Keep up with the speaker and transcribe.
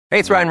Hey,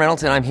 it's Ryan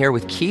Reynolds, and I'm here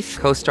with Keith,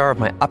 co-star of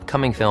my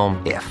upcoming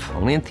film, If,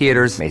 only in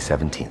theaters May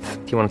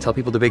 17th. Do you want to tell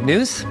people the big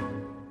news?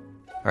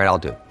 All right, I'll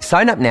do it.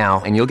 Sign up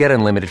now and you'll get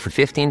unlimited for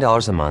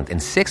 $15 a month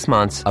and 6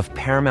 months of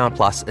Paramount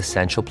Plus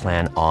Essential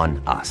Plan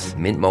on us.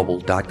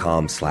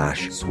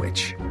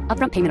 MintMobile.com/switch.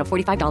 Upfront payment of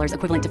 $45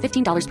 equivalent to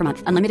 $15 per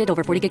month. Unlimited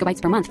over 40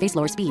 gigabytes per month. Face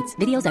lower speeds.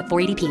 Videos at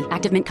 480p.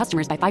 Active Mint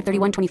customers by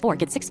 531.24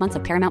 get 6 months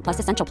of Paramount Plus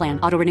Essential Plan.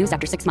 Auto renews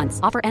after 6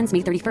 months. Offer ends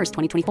May 31st,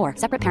 2024.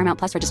 Separate Paramount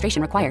Plus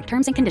registration required.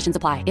 Terms and conditions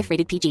apply if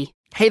rated PG.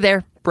 Hey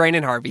there,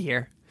 Brandon Harvey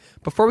here.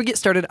 Before we get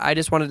started, I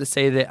just wanted to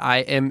say that I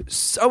am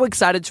so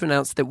excited to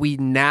announce that we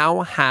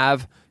now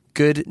have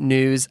Good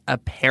News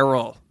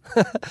apparel.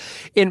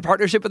 In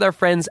partnership with our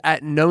friends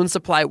at Known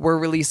Supply, we're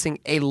releasing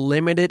a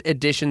limited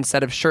edition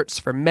set of shirts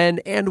for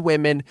men and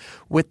women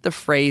with the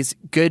phrase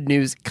Good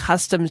News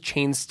custom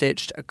chain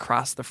stitched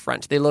across the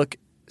front. They look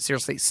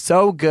seriously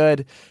so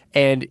good,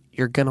 and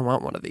you're going to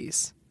want one of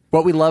these.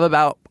 What we love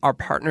about our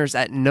partners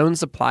at Known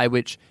Supply,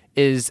 which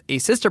is a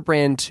sister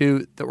brand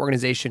to the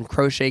organization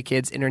Crochet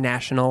Kids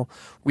International.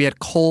 We had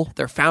Cole,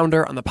 their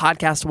founder, on the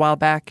podcast a while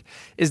back,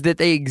 is that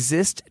they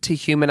exist to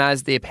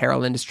humanize the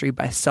apparel industry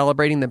by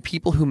celebrating the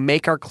people who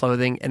make our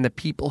clothing and the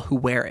people who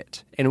wear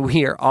it. And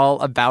we are all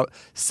about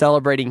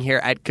celebrating here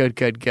at Good,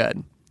 Good,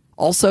 Good.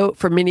 Also,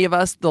 for many of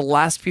us, the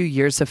last few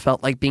years have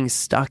felt like being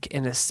stuck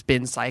in a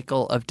spin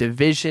cycle of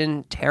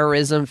division,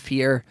 terrorism,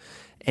 fear,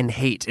 and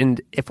hate.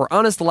 And if we're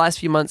honest, the last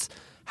few months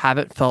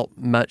haven't felt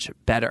much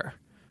better.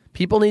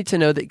 People need to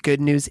know that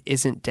good news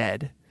isn't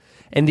dead.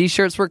 And these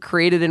shirts were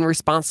created in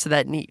response to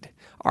that need.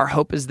 Our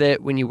hope is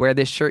that when you wear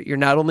this shirt, you're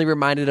not only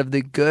reminded of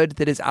the good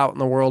that is out in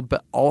the world,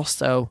 but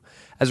also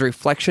as a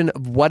reflection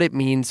of what it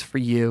means for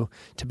you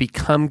to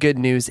become good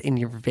news in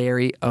your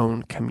very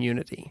own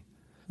community.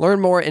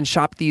 Learn more and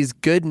shop these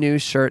Good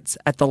News shirts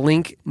at the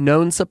link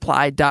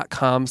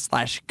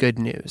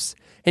knownsupply.com/goodnews.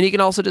 And you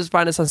can also just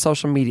find us on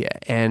social media.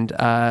 And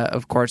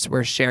of course,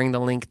 we're sharing the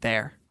link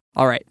there.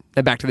 All right,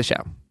 now back to the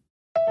show.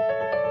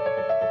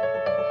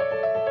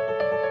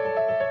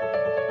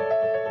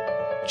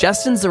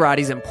 Justin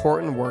Zarati's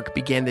important work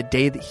began the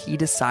day that he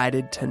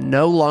decided to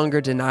no longer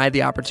deny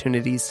the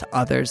opportunities to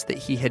others that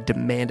he had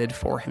demanded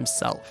for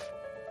himself.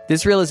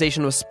 This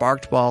realization was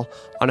sparked while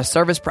on a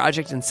service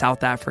project in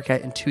South Africa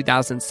in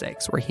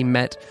 2006, where he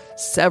met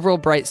several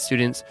bright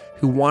students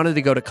who wanted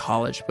to go to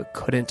college but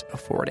couldn't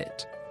afford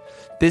it.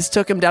 This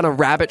took him down a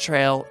rabbit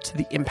trail to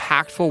the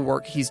impactful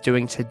work he's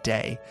doing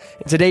today.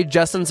 And today,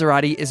 Justin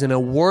Zarati is an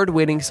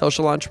award-winning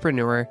social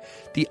entrepreneur,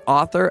 the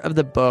author of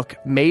the book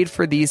Made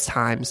for These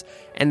Times,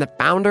 and the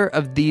founder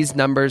of These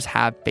Numbers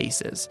Have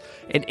Faces,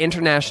 an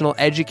international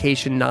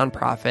education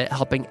nonprofit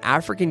helping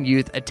African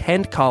youth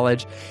attend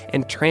college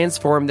and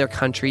transform their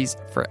countries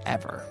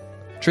forever.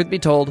 Truth be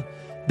told,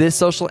 this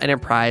social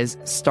enterprise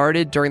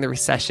started during the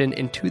recession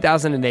in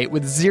 2008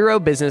 with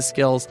zero business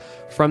skills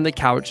from the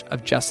couch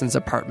of Justin's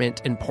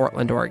apartment in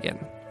Portland, Oregon.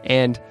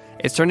 And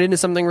it's turned into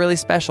something really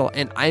special,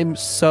 and I'm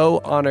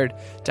so honored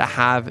to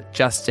have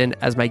Justin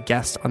as my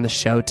guest on the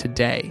show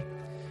today.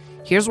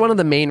 Here's one of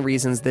the main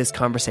reasons this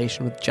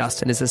conversation with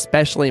Justin is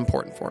especially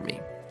important for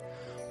me.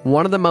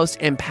 One of the most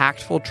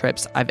impactful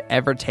trips I've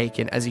ever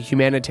taken as a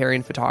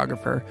humanitarian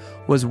photographer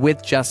was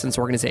with Justin's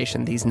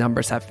organization, These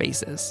Numbers Have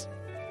Faces.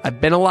 I've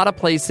been a lot of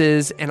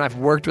places and I've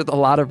worked with a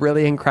lot of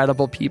really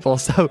incredible people,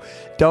 so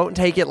don't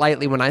take it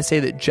lightly when I say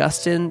that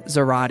Justin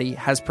Zarati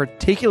has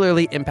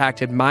particularly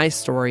impacted my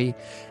story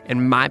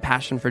and my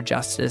passion for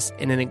justice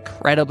in an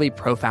incredibly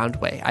profound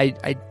way.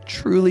 I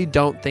truly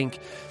don't think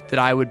that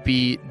I would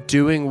be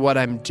doing what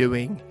I'm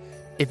doing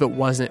if it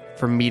wasn't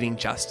for meeting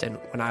Justin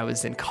when I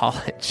was in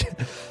college.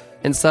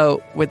 And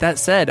so, with that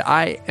said,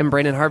 I am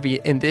Brandon Harvey,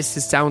 and this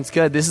is Sounds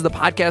Good. This is the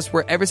podcast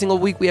where every single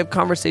week we have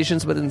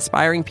conversations with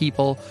inspiring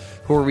people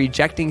who are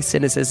rejecting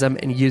cynicism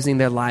and using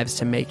their lives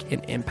to make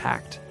an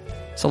impact.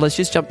 So let's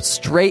just jump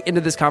straight into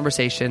this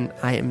conversation.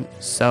 I am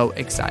so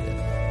excited.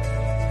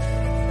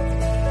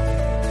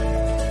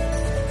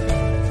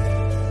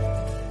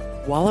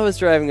 While I was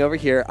driving over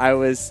here, I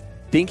was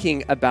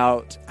thinking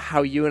about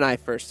how you and I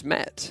first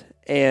met.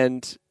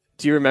 And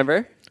do you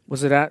remember?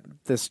 Was it at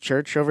this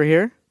church over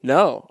here?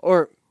 No,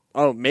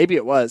 maybe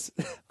it was.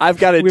 I've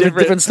got a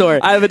different story.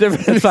 I have a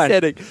different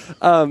understanding.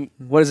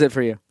 What is it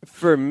for you?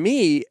 For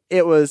me,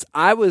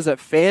 I was a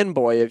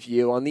fanboy of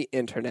you on the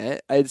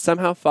internet. I had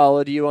somehow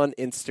followed you on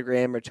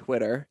Instagram or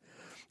Twitter.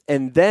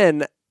 And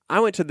then I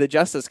went to the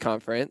Justice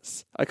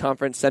Conference, a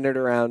conference centered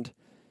around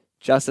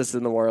justice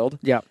in the world.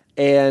 Yeah.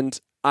 And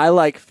I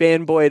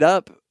fanboyed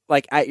up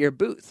at your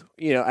booth,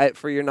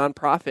 for your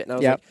nonprofit. And I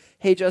was like,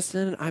 hey,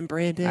 Justin, I'm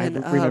Brandon. I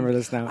remember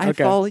this now. I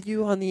follow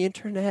you on the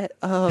internet.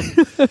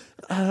 The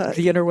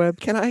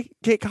interweb. Can I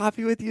get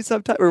coffee with you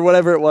sometime? Or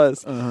whatever it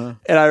was. Uh-huh.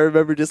 And I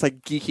remember just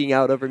geeking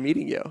out over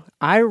meeting you.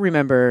 I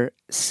remember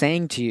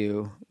saying to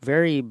you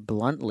very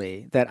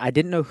bluntly that I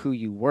didn't know who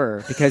you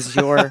were because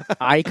your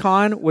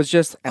icon was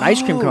just an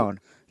ice cream cone.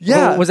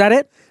 Yeah. Was that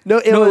it? No,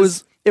 it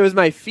was It was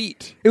my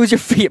feet. It was your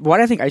feet. Why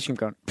did I think ice cream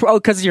cone? Oh,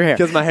 because of your hair.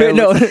 Because my hair.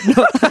 No.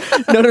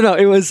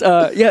 It was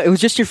it was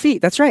just your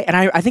feet. That's right. And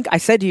I think I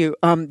said to you,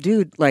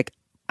 dude, like,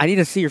 I need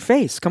to see your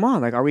face. Come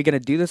on, like, are we gonna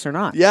do this or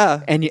not?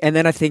 Yeah. And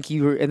then I think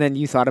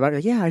you thought about it.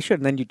 Like, yeah, I should.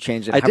 And then you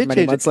changed it. I How did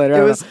many change months it.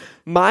 later? It was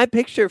my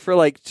picture for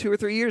like 2 or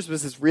 3 years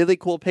was this really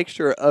cool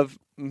picture of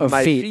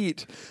my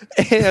feet.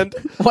 And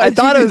I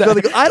thought it was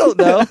really cool. I don't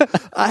know.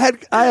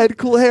 I had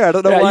cool hair. I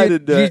don't know why I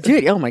didn't do it.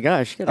 You did. Oh my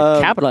gosh, you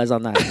gotta capitalize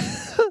on that.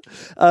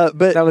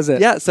 But that was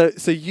it. Yeah.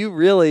 So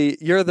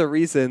you're the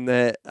reason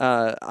that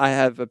I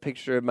have a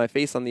picture of my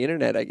face on the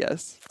internet, I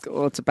guess.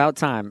 Well, it's about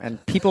time,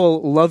 and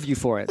people love you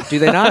for it. Do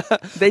they not?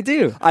 They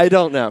do. I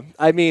don't know.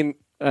 I mean,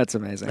 that's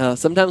amazing.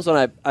 Sometimes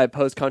when I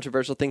post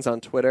controversial things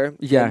on Twitter,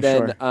 yeah, and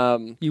then,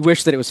 sure. You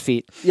wish that it was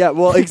feet. Yeah.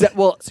 Well,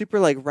 well, super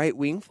like right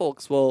wing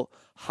folks will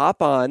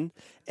hop on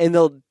and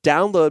they'll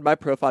download my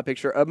profile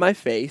picture of my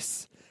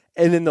face,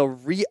 and then they'll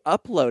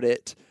re-upload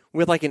it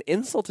with like an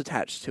insult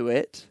attached to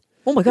it.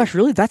 Oh my gosh,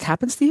 really? That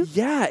happens to you?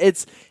 Yeah,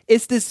 it's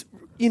this,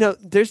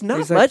 there's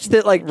not much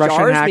that like Russian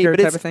jars me,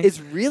 but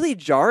it's really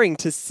jarring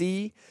to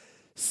see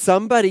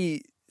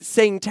somebody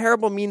saying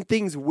terrible, mean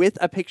things with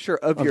a picture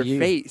of your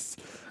face.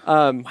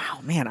 Wow,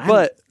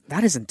 man,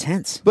 that is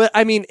intense. But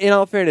I mean, in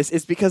all fairness,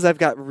 it's because I've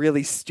got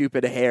really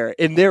stupid hair,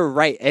 and they're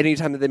right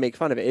anytime that they make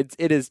fun of it.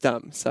 It is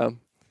dumb. So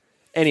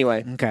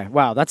anyway, okay,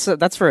 wow, that's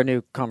for a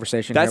new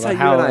conversation. That's here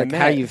how about you and I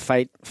met. how you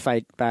fight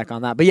back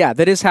on that. But yeah,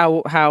 that is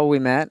how we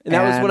met. And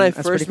that was when I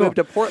that's first pretty moved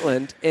to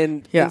Portland,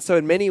 and so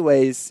in many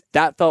ways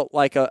that felt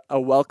like a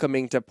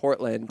welcoming to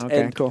Portland.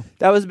 Okay, and cool.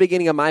 That was the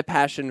beginning of my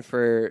passion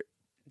for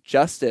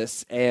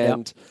justice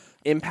and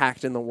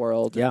impact in the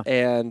world. Yeah,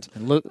 and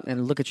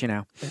look at you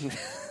now.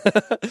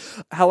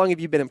 How long have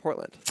you been in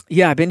Portland?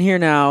 Yeah, I've been here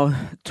now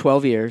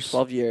 12 years.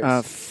 12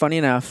 years. Funny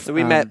enough. So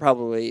we met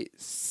probably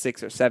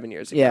 6 or 7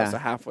 years ago, so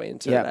halfway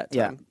into that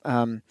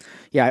time.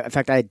 In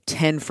fact, I had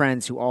 10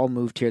 friends who all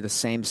moved here the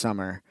same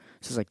summer.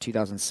 This is like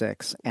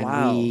 2006.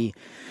 And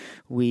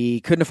we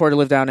couldn't afford to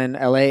live down in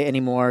LA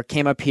anymore,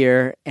 came up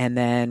here, and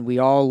then we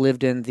all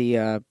lived in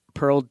the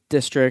Pearl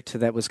District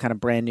that was kind of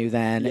brand new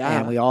then. Yeah.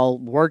 And we all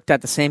worked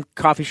at the same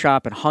coffee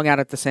shop and hung out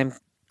at the same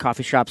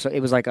coffee shop. So it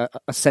was like a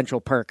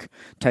Central Perk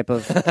type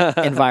of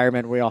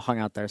environment where we all hung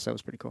out there. So it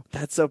was pretty cool.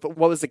 But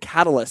what was the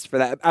catalyst for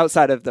that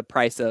outside of the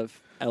price of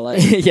LA?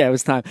 Yeah, it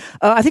was time.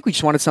 I think we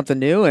just wanted something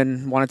new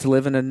and wanted to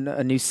live in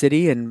a new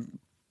city, and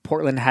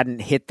Portland hadn't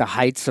hit the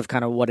heights of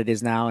kind of what it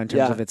is now in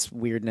terms of its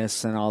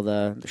weirdness and all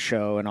the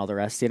show and all the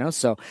rest,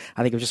 So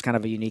I think it was just kind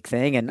of a unique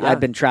thing. And I'd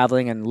been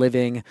traveling and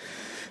living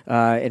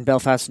in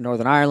Belfast,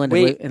 Northern Ireland,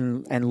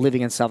 and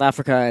living in South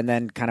Africa, and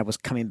then kind of was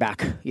coming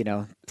back,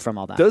 from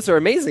all that. Those are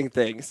amazing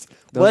things.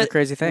 Those are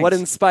crazy things. What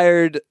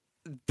inspired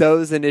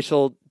those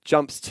initial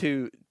jumps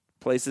to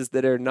places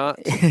that are not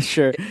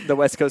sure the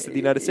West Coast of the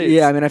United States?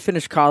 Yeah, I mean, I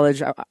finished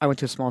college. I went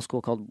to a small school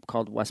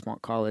called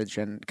Westmont College,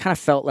 and kind of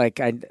felt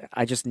like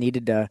I just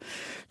needed to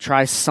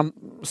try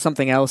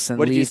something else and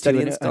leave to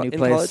a new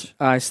place. College?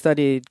 I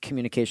studied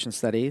communication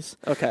studies.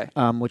 Okay,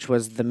 which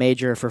was the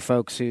major for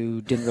folks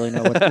who didn't really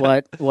know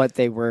what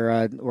they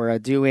were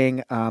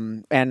doing.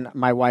 And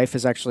my wife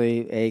is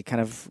actually a kind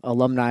of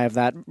alumni of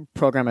that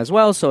program as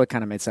well, so it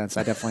kind of made sense.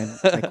 I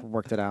definitely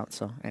worked it out.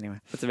 So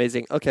anyway, that's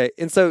amazing. Okay,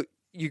 and so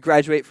you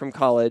graduate from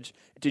college.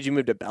 Did you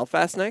move to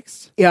Belfast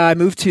next? Yeah, I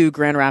moved to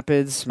Grand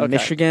Rapids,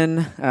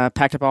 Michigan,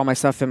 packed up all my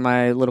stuff in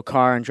my little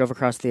car and drove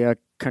across the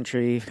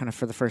country kind of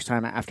for the first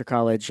time after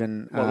college.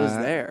 And what was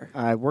there?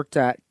 I worked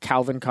at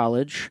Calvin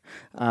College,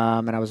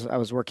 and I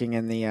was working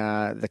in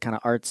the kind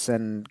of arts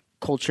and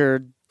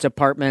culture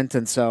department,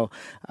 and so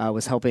I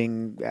was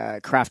helping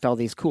craft all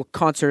these cool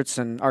concerts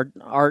and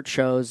art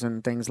shows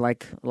and things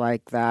like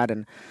that,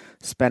 and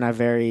spent a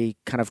very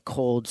kind of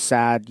cold,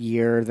 sad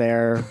year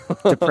there,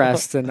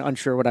 depressed and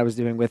unsure what I was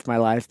doing with my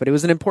life. But it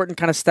was an important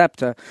kind of step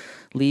to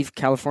leave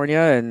California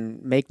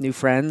and make new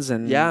friends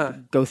and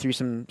go through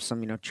some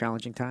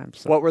challenging times.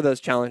 So. What were those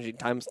challenging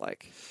times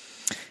like?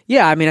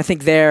 Yeah, I mean, I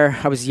think there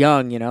I was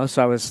young,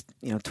 so I was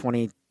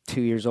 22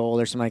 years old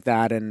or something like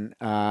that, and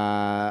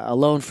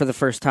alone for the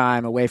first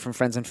time, away from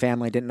friends and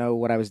family, didn't know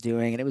what I was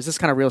doing, and it was this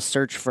kind of real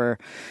search for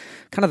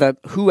kind of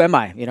the who am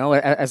I,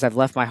 as I've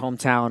left my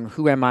hometown,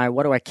 who am I,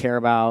 what do I care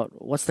about,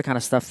 what's the kind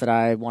of stuff that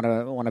I want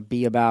to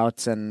be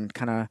about, and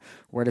kind of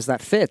where does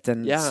that fit?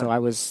 And so I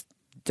was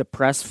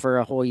depressed for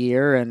a whole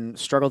year and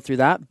struggled through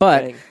that,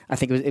 but I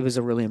think it was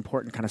a really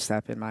important kind of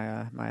step in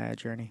my my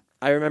journey.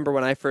 I remember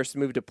when I first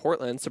moved to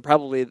Portland, so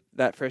probably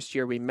that first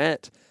year we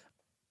met,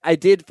 I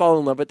did fall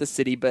in love with the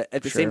city, but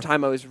at the same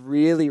time I was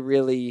really,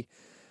 really,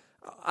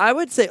 I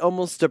would say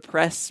almost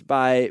depressed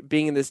by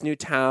being in this new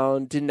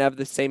town, didn't have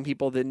the same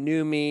people that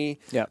knew me,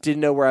 didn't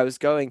know where I was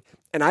going.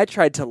 And I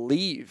tried to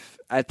leave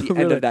at the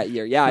end of that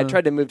year. Yeah, I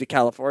tried to move to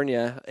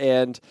California,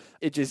 and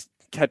it just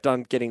kept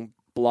on getting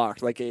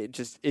blocked. Like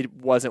it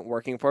wasn't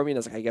working for me. And I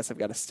was like, I guess I've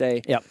got to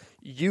stay. Yep.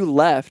 You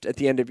left at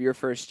the end of your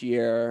first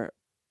year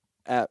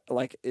at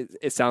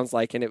it sounds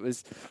like, and it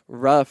was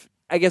rough.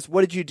 I guess,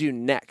 what did you do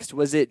next?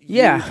 Was it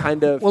Yeah. you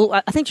kind of... Well,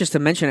 I think just to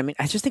mention, I mean,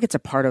 I just think it's a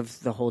part of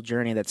the whole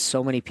journey that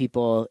so many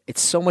people,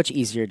 it's so much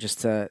easier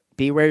just to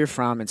be where you're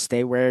from and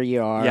stay where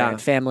you are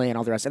and family and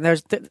all the rest. And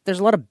there's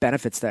a lot of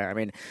benefits there. I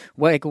mean,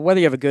 like whether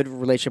you have a good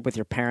relationship with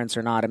your parents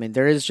or not, I mean,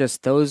 there is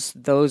just those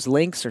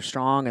links are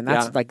strong, and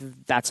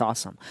that's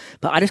awesome.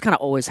 But I just kind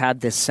of always had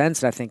this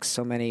sense that I think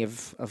so many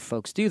of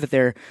folks do, that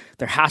there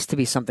has to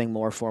be something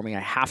more for me.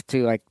 I have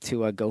to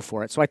go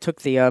for it. So I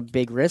took the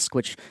big risk,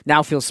 which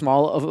now feels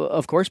small,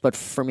 of course, but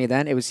for me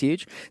then it was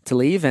huge to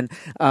leave, and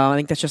I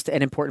think that's just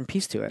an important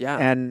piece to it.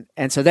 Yeah.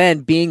 And so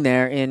then being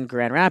there in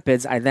Grand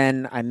Rapids, I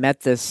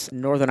met this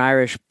Northern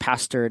Irish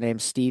pastor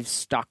named Steve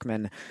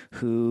Stockman,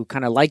 who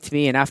kind of liked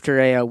me, and after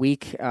a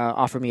week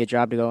offered me a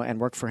job to go and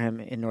work for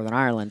him in Northern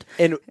Ireland.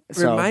 And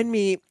remind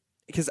me,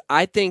 because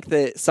I think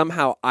that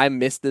somehow I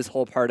missed this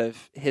whole part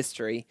of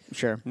history.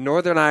 Sure.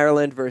 Northern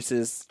Ireland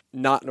versus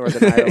not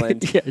Northern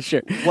Ireland. Yeah,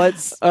 sure.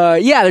 What's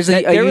there's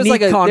a there was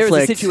unique conflict. There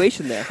was a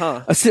situation there,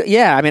 huh?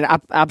 Yeah, I mean,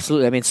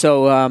 absolutely. I mean,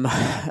 so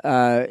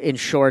in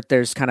short,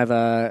 there's kind of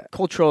a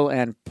cultural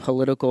and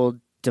political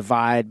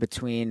divide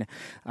between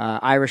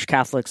Irish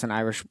Catholics and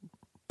Irish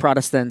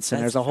Protestants,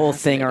 and there's a whole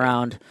thing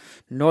around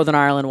Northern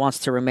Ireland wants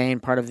to remain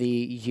part of the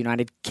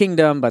United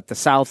Kingdom, but the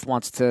South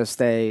wants to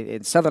stay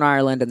in Southern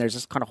Ireland, and there's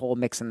this kind of whole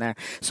mix in there.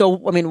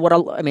 So, I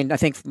mean, I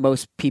think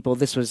most people,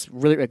 this was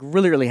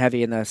really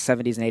heavy in the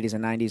 70s and 80s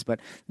and 90s, but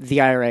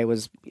the IRA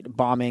was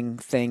bombing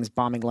things,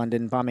 bombing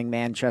London, bombing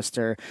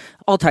Manchester,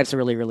 all types of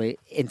really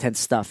intense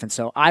stuff. And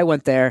so I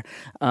went there,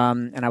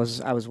 and I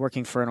was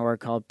working for an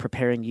org called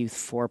Preparing Youth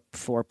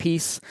for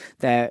Peace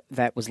that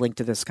was linked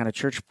to this kind of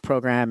church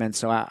program, and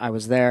so I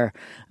was there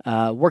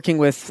working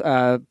with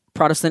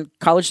Protestant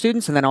college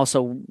students, and then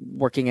also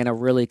working in a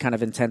really kind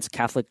of intense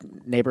Catholic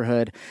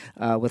neighborhood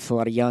with a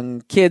lot of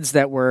young kids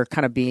that were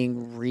kind of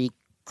being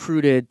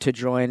recruited to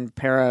join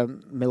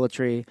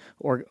paramilitary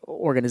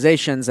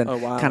organizations, and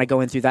kind of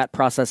going through that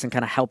process and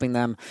kind of helping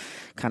them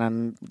kind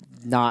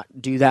of not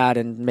do that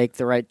and make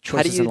the right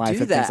choices in life. How do you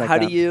do that? How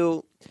do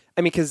you,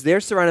 I mean, because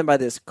they're surrounded by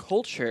this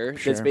culture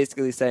that's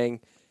basically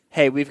saying,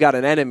 hey, we've got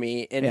an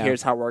enemy, and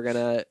here's how we're going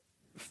to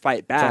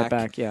fight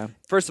back. Yeah.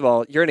 First of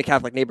all, you're in a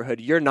Catholic neighborhood.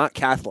 You're not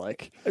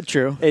Catholic.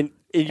 True. And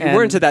you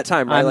weren't at that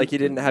time, right? Like you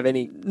didn't have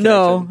any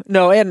connection.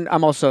 No, and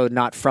I'm also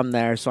not from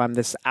there, so I'm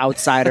this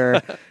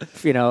outsider,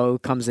 who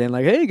comes in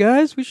like, hey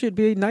guys, we should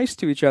be nice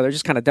to each other.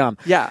 Just kind of dumb.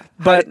 Yeah.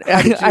 But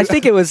I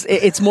think it was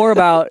more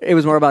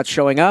about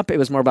showing up. It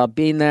was more about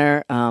being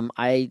there.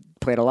 I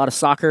played a lot of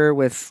soccer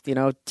with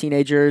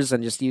teenagers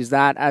and just used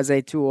that as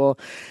a tool,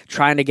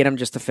 trying to get them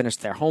just to finish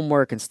their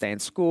homework and stay in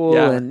school,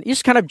 and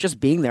just kind of just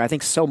being there. I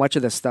think so much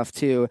of this stuff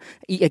too,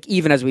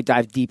 even as we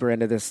dive deeper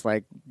into this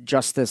like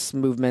justice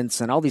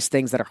movements and all these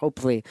things that are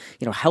hopefully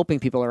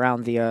helping people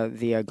around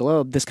the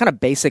globe, this kind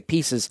of basic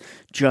piece is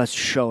just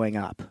showing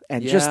up,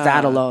 and just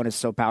that alone is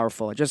so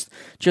powerful.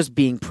 Just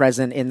being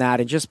present in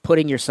that, and just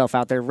putting yourself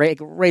out there,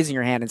 raising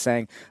your hand and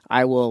saying,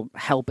 I will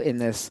help in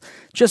this.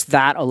 Just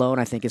that alone,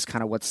 I think, is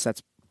kind of what sets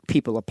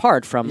people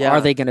apart from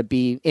are they going to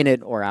be in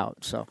it or out.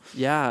 So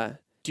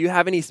do you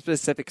have any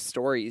specific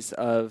stories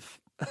of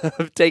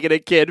taking a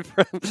kid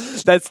from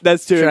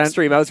that's too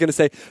extreme? I was going to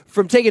say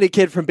from taking a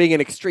kid from being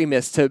an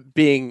extremist to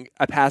being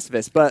a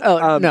pacifist, but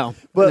no.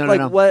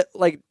 What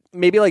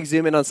maybe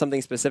zoom in on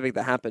something specific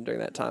that happened during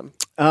that time.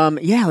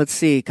 Let's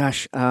see.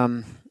 Gosh.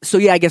 So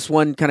I guess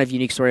one kind of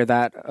unique story of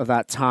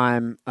that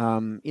time,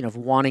 of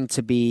wanting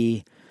to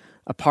be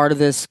a part of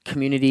this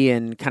community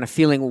and kind of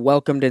feeling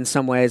welcomed in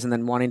some ways, and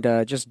then wanting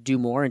to just do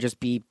more and just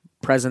be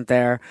present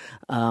there.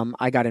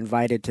 I got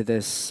invited to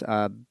this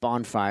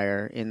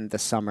bonfire in the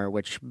summer,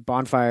 which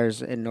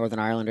bonfires in Northern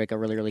Ireland are like a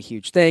really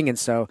huge thing. And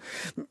so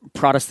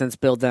Protestants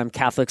build them,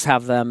 Catholics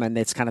have them, and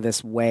it's kind of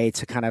this way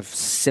to kind of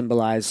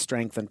symbolize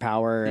strength and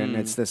power. And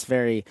it's this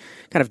very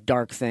kind of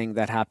dark thing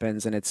that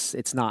happens, and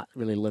it's not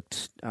really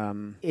looked,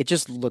 it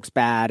just looks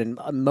bad. And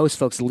most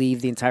folks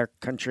leave the entire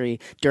country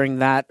during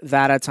that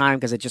time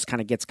because it just kind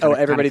of gets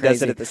everybody kind of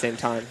does it at the same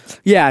time.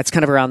 Yeah, it's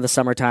kind of around the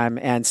summertime.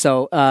 And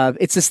so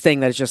it's this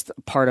thing that is just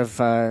part of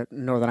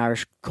Northern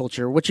Irish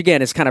culture, which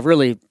again is kind of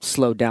really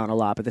slowed down a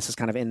lot, but this is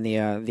kind of in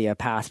the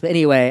past. But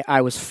anyway,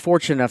 I was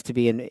fortunate enough to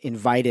be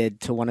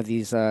invited to one of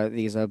these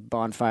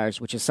bonfires,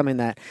 which is something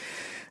that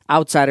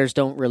outsiders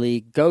don't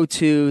really go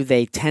to.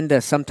 They tend to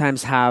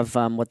sometimes have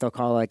what they'll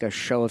call like a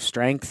show of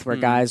strength, where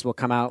guys will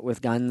come out with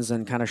guns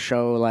and kind of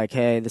show like,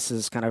 hey, this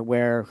is kind of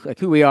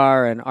who we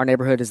are, and our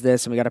neighborhood is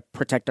this, and we got to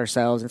protect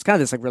ourselves. And it's kind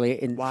of this like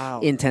really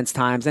intense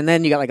times. And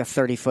then you got like a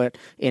 30-foot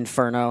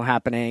inferno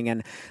happening,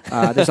 and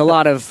there's a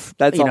lot of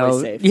that's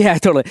always safe. Yeah,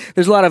 totally.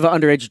 There's a lot of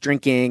underage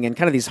drinking and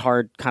kind of these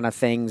hard kind of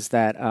things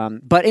that.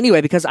 But anyway,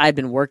 because I'd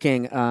been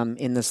working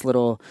in this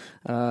little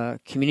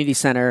community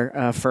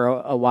center for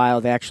a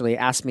while, they actually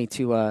asked me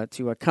to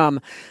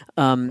come.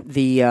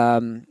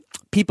 The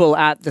people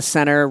at the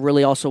center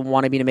really also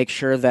wanted me to make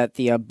sure that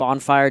the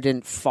bonfire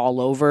didn't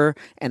fall over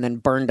and then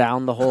burn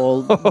down the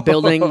whole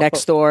building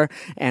next door.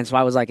 And so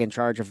I was like in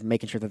charge of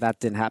making sure that that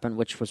didn't happen,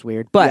 which was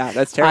weird. But yeah,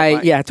 that's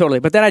terrifying. Yeah, totally.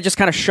 But then I just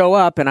kind of show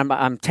up, and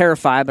I'm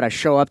terrified, but I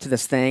show up to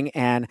this thing,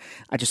 and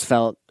I just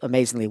felt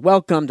amazingly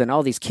welcomed, and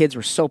all these kids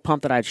were so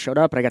pumped that I had showed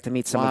up, and I got to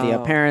meet some of the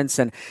parents,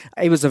 and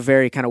it was a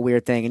very kind of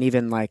weird thing. And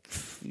even like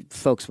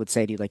folks would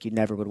say to you, like, you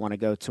never would want to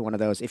go to one of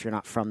those if you're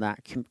not from that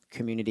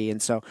community.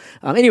 And so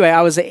anyway,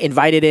 I was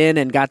invited in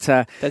and got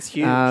to That's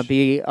huge.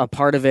 be a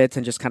part of it,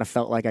 and just kind of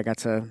felt like I got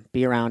to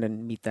be around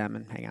and meet them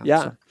and hang out.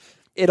 Yeah. So.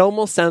 It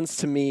almost sounds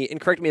to me, and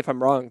correct me if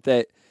I'm wrong,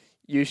 that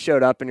you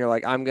showed up and you're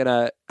like, I'm going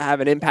to have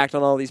an impact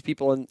on all these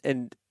people.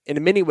 And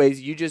in many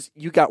ways,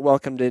 you got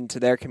welcomed into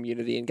their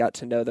community and got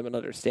to know them and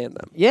understand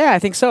them. Yeah, I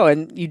think so.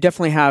 And you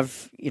definitely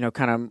have,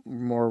 kind of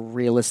more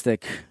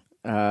realistic,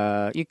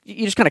 you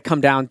just kind of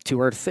come down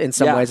to earth in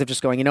some ways of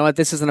just going, you know what,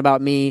 this isn't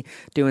about me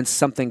doing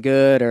something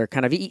good, or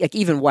kind of like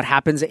even what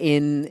happens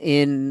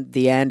in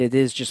the end. It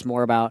is just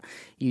more about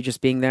you just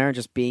being there,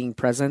 just being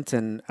present,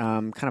 and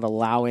kind of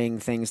allowing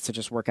things to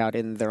just work out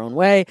in their own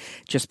way,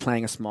 just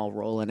playing a small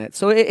role in it.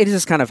 So it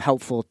is kind of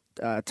helpful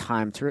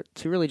time to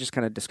really just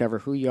kind of discover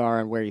who you are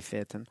and where you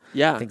fit and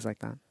things like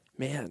that.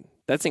 Man,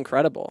 that's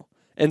incredible.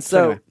 And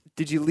so anyway.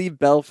 Did you leave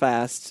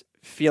Belfast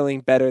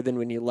feeling better than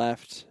when you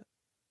left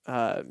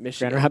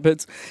Michigan? Grand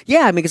Rapids? Yeah,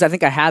 I mean, because I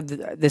think I had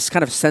this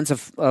kind of sense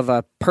of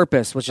a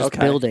purpose, was just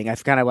building.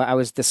 I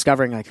was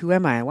discovering, like, who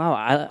am I? Wow,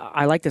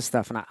 I like this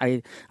stuff,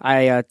 and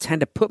I tend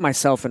to put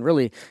myself in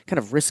really kind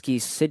of risky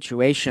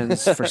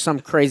situations for some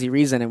crazy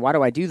reason. And why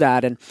do I do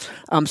that? And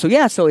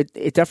so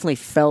it definitely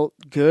felt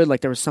good, like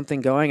there was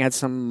something going. I had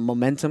some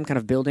momentum kind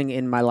of building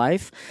in my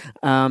life,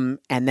 and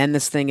then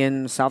this thing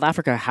in South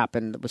Africa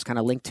happened that was kind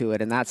of linked to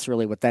it, and that's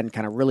really what then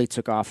kind of really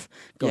took off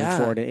going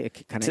forward.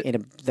 It kind of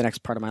in the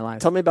next part of my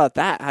life. Tell me about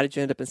that. How did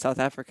you end up in South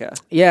Africa?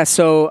 Yeah,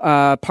 so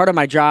part of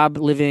my job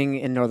living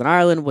in Northern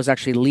Ireland was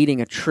actually leading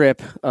a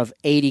trip of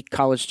 80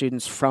 college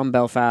students from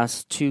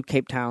Belfast to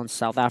Cape Town,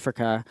 South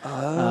Africa,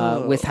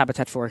 with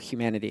Habitat for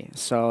Humanity.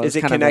 So is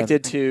it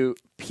connected to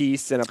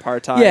peace and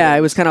apartheid? Yeah,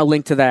 it was kind of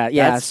linked to that.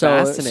 Yeah, That's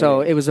so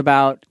fascinating. It was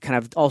about kind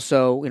of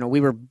also, we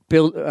were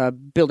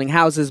building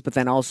houses, but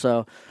then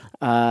also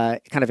kind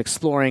of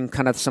exploring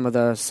kind of some of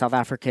the South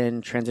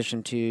African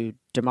transition to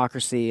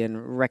democracy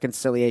and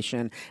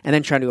reconciliation, and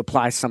then trying to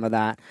apply some of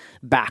that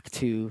back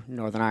to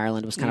Northern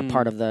Ireland was kind of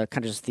part of the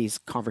kind of just these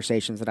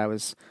conversations that I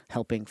was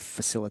helping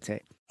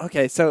facilitate.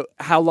 Okay, so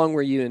how long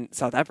were you in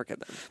South Africa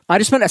then? I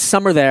just spent a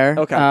summer there,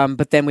 Okay.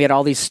 But then we had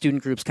all these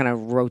student groups kind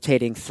of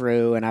rotating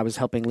through, and I was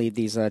helping lead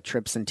these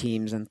trips and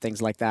teams and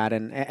things like that.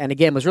 And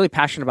again, was really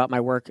passionate about my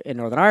work in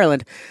Northern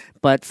Ireland,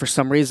 but for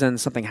some reason,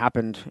 something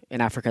happened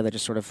in Africa that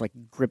just sort of like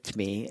gripped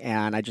me,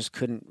 and I just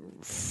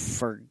couldn't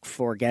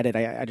forget it.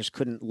 I just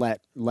couldn't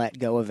let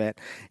go of it,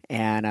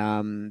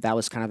 and that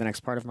was kind of the next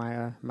part of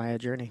my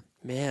journey.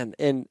 Man,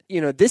 and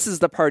this is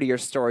the part of your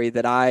story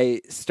that I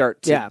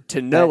start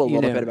to know a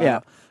little bit about. Yeah.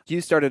 You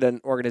started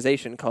an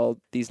organization called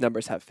These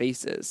Numbers Have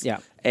Faces. Yeah.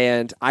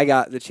 And I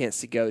got the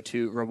chance to go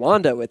to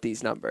Rwanda with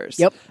These Numbers.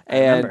 Yep.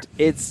 And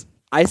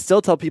I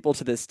still tell people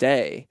to this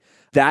day,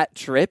 that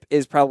trip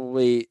is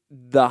probably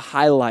the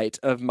highlight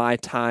of my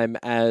time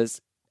as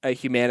a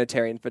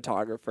humanitarian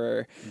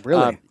photographer.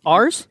 Really?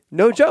 Ours?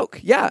 No joke.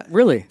 Yeah.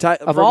 Really? Of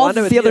Rwanda all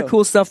with the other you.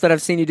 cool stuff that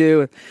I've seen you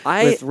do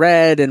with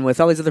Red and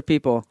with all these other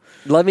people.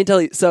 Let me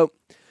tell you. So,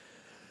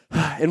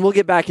 and we'll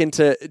get back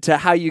into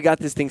how you got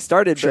this thing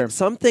started. Sure. But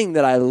something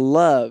that I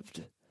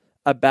loved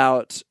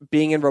about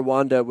being in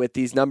Rwanda with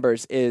These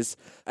Numbers is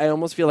I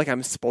almost feel like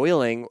I'm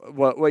spoiling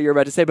what you're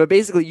about to say. But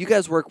basically, you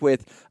guys work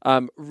with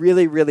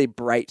really, really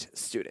bright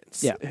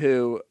students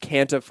who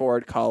can't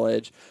afford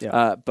college,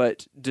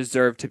 but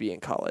deserve to be in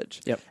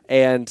college. Yep.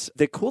 And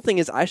the cool thing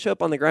is I show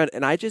up on the ground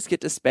and I just get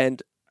to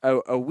spend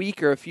a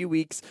week or a few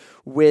weeks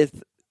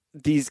with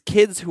these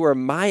kids who are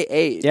my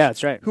age,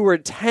 that's right, who are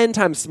 10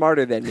 times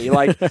smarter than me.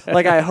 Like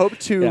I hope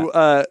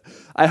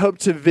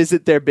to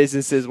visit their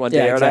businesses one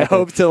day, exactly. and I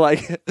hope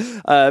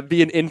to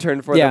be an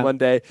intern for them one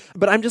day.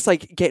 But I'm just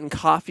like getting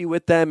coffee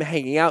with them,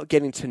 hanging out,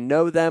 getting to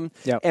know them,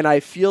 and I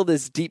feel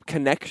this deep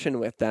connection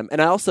with them.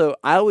 And I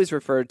always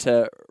refer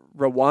to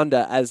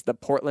Rwanda as the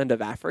Portland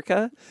of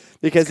Africa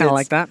because it's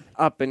like that.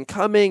 Up and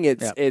coming.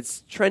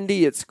 It's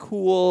trendy. It's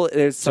cool.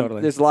 There's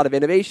a lot of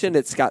innovation.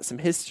 It's got some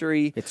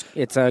history.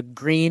 It's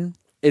green.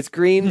 It's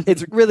green.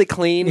 It's really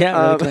clean.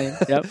 Really clean.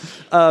 Yep.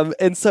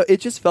 And so it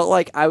just felt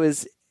like I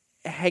was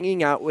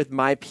hanging out with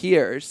my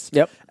peers.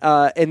 Yep.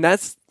 And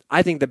that's,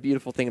 I think, the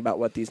beautiful thing about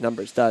what These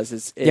Numbers does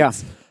is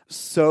it's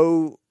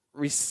so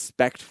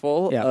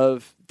respectful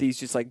of these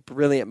just like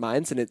brilliant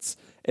minds. And it's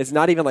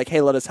not even like, hey,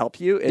 let us help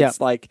you.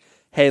 It's like,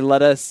 hey,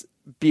 let us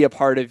be a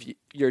part of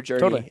your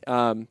journey.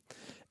 Totally.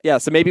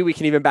 So maybe we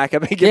can even back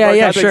up and get more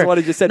context sure. to what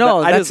I just said.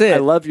 No, that's it. I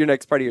love your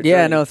next part of your journey.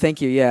 Yeah, no,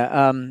 thank you.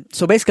 Yeah.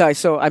 So basically,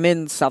 I'm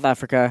in South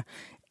Africa,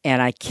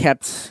 and I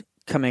kept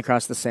coming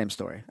across the same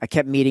story. I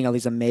kept meeting all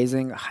these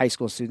amazing high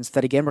school students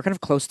that, again, were kind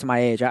of close to my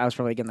age. I was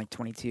probably, again, like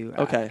 22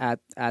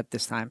 at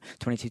this time,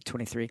 22,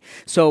 23.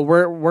 So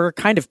we're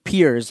kind of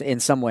peers in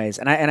some ways.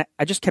 And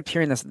I just kept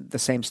hearing the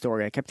same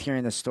story. I kept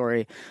hearing the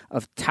story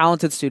of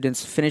talented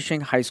students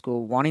finishing high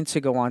school, wanting to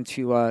go on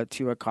to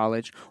a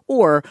college,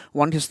 or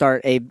wanting to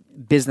start a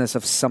business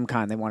of some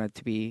kind. They wanted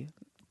to be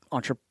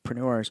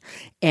entrepreneurs,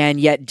 and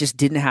yet just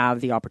didn't have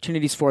the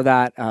opportunities for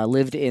that,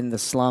 lived in the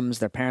slums.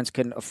 Their parents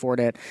couldn't afford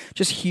it.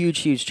 Just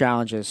huge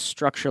challenges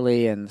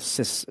structurally and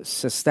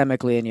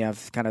systemically. And you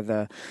have kind of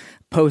the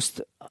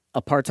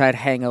post-apartheid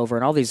hangover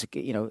and all these,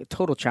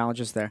 total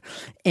challenges there.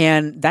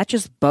 And that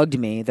just bugged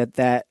me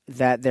that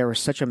there were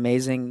such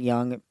amazing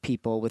young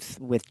people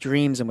with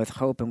dreams and with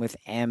hope and with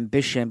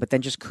ambition, but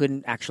then just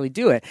couldn't actually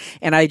do it.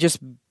 And I just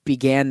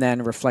began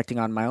then reflecting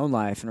on my own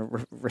life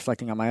and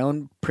reflecting on my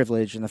own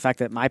privilege and the fact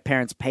that my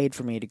parents paid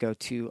for me to go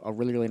to a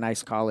really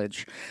nice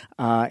college,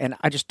 and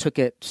I just took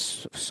it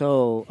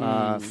for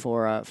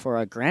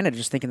granted,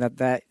 just thinking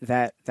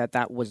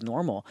that was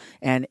normal,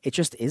 and it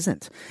just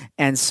isn't.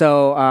 And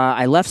so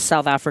I left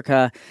South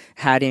Africa,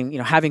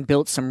 having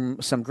built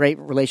some great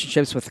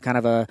relationships with kind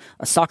of a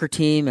soccer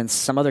team and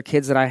some other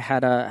kids that I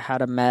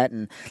had met,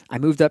 and I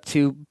moved up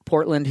to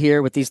Portland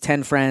here with these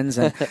 10 friends,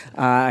 and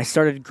I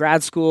started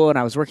grad school, and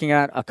I was working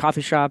at a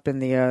coffee shop in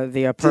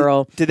the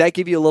Pearl. Did that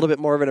give you a little bit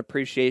more of an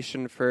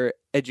appreciation for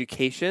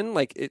education,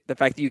 like the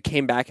fact that you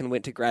came back and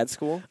went to grad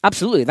school?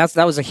 Absolutely.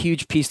 That was a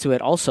huge piece to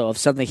it also, of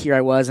suddenly here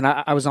I was, and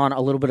I was on a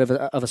little bit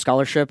of a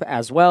scholarship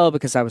as well,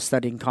 because I was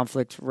studying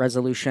conflict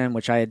resolution,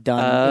 which I had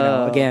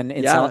done, again,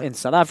 in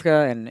South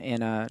Africa and in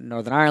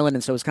Northern Ireland,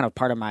 and so it was kind of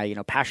part of my,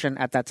 passion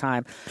at that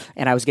time,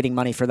 and I was getting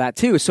money for that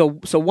too. So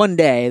one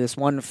day, this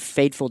one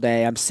fateful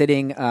day, I'm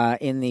sitting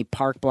in the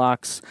park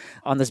blocks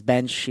on this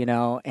bench,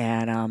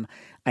 and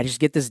I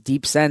just get this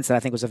deep sense that I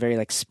think was a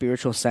very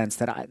spiritual sense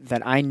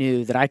that I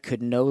knew that I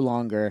could no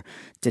longer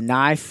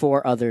deny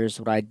for others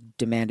what I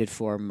demanded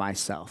for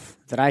myself,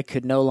 that I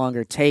could no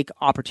longer take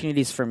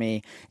opportunities for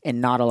me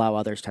and not allow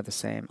others to have the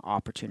same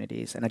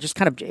opportunities. And it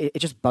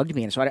just bugged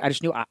me. And so I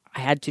just knew I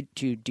had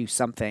to do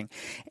something.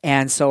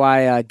 And so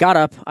I got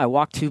up, I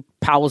walked to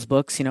Powell's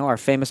Books, our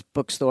famous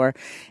bookstore,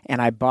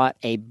 and I bought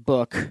a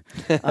book,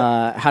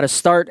 How to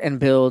Start and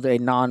Build a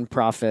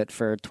Nonprofit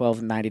for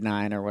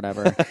 $12.99 or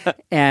whatever.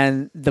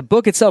 And the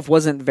book itself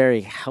wasn't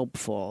very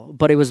helpful,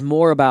 but it was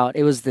more about,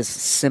 it was this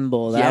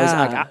symbol that I was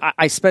like,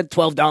 I spent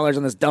 $12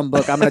 on this dumb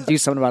book. I'm going to do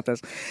something about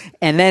this.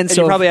 And then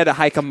you probably had to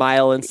hike a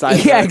mile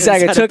inside. Yeah,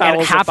 exactly. It took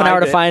half an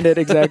hour to find it.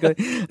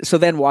 Exactly. So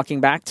then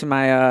walking back to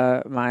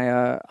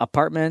my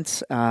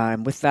apartment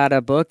with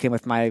that book and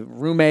with my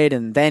roommate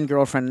and then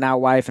girlfriend, now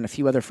wife, and a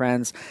few other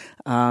friends,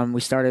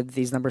 we started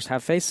These Numbers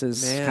Have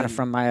Faces, kind of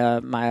from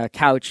my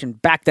couch. And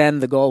back then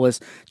the goal was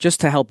just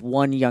to help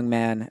one young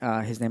man,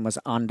 his name was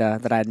Anda,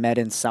 that I had met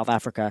in South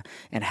Africa,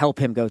 and help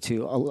him go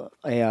to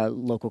a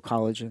local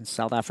college in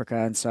South Africa.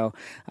 And so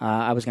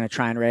I was going to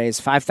try and raise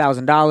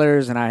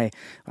 $5,000, and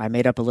I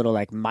made up a little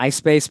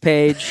MySpace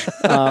page,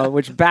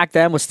 which back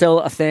then was still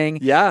a thing.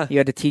 Yeah. You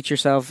had to teach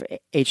yourself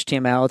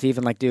HTML to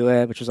even do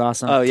it, which was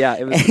awesome. Oh yeah,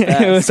 it was the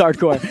best. It was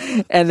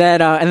hardcore. And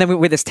then we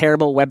with this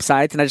terrible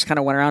website, and I just kind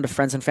of went around to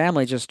friends and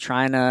family just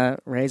trying to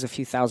raise a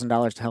few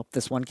 $1,000s to help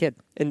this one kid.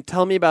 And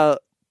tell me about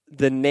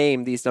the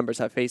name These Numbers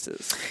Have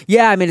Faces.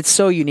 Yeah, I mean, it's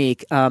so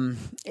unique.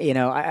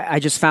 I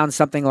just found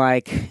something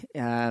like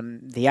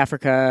the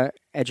Africa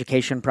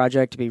Education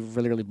Project to be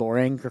really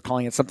boring, or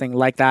calling it something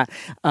like that.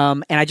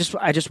 And I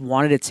just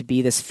wanted it to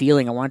be this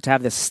feeling. I wanted to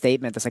have this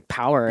statement, this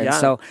power. And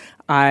so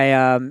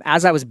I,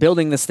 as I was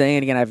building this thing,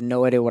 and again, I have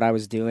no idea what I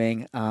was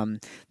doing.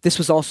 This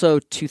was also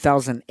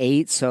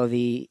 2008, so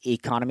the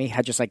economy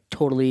had just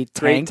totally tanked.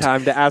 Great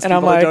time to ask and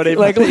people I'm to donate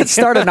money. Let's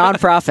start a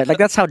nonprofit.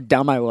 That's how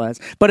dumb I was.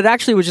 But it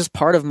actually was just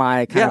part of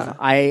my kind of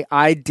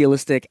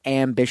idealistic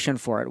ambition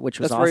for it, which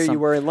was awesome. That's where you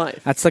were in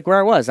life. That's where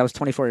I was. I was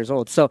 24 years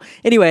old. So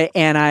anyway,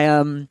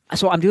 and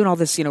so I'm doing all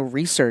this,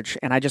 research,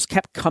 and I just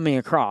kept coming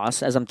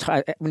across as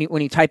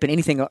when you type in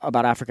anything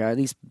about Africa, at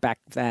least back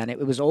then,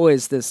 it was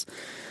always this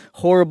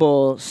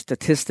horrible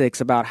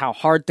statistics about how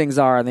hard things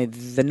are, and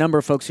the number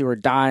of folks who were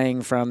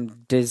dying from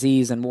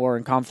disease and war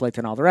and conflict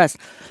and all the rest.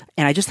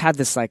 And I just had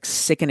this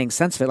sickening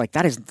sense of it.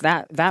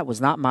 That was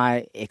not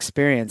my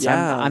experience.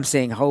 Yeah. I'm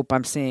seeing hope.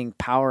 I'm seeing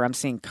power. I'm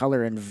seeing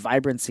color and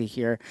vibrancy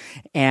here.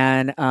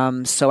 And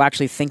so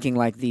actually thinking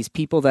these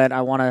people that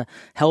I want to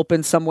help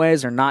in some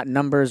ways are not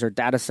numbers or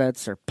data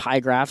sets or pie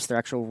graphs. They're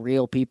actual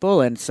real people.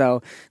 And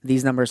so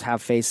These Numbers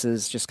Have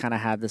Faces just kind of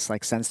had this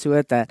sense to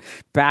it that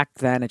back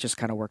then it just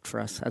kind of worked for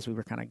us as we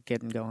were kind of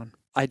getting going.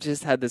 I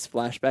just had this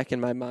flashback in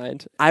my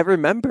mind. I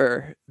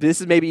remember, this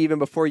is maybe even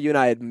before you and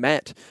I had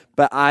met,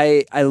 but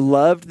I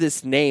loved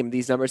this name,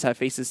 These Numbers Have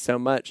Faces, so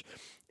much.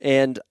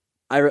 And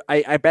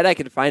I bet I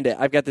could find it.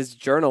 I've got this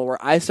journal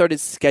where I started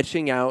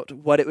sketching out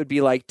what it would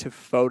be like to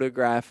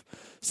photograph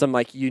some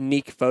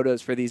unique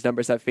photos for These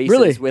Numbers Have Faces.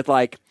 Really? With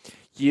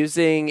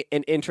using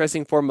an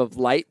interesting form of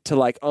light to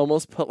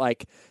almost put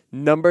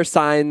number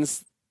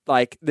signs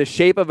like the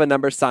shape of a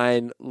number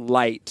sign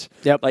light,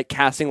 Yep. like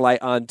casting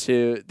light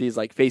onto these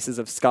like faces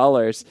of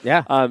scholars.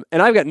 Yeah.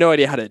 And I've got no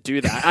idea how to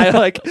do that. I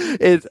like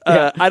it.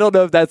 I don't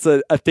know if that's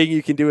a thing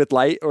you can do with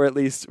light, or at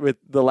least with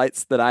the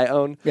lights that I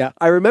own. Yeah.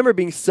 I remember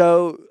being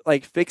so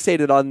like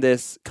fixated on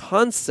this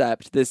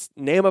concept, this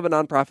name of a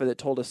nonprofit that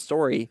told a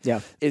story.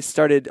 Yeah. It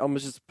started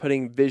almost just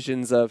putting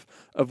visions of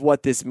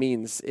what this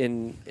means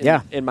in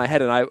my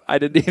head. And I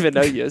didn't even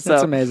know you. So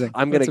That's amazing.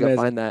 I'm going to That's go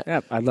amazing. find that.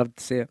 Yeah, I'd love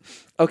to see it.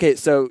 Okay,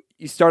 so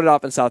you started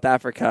off in South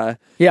Africa.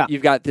 Yeah.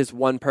 You've got this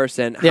one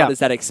person. How Yeah. does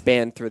that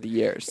expand through the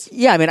years?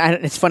 Yeah, I mean,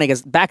 it's funny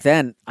because back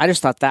then I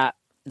just thought that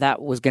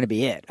was going to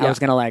be it. I Yeah. was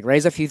going to like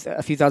raise a few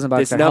 $1,000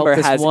 This to number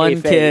help has this a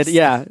one face.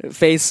 kid.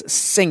 Face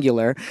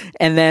singular,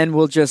 and then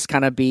we'll just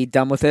kind of be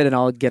done with it, and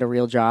I'll get a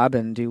real job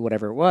and do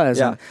whatever it was.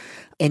 Yeah.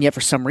 And yet,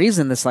 for some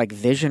reason, this like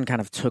vision kind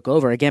of took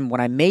over. Again,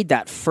 when I made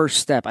that first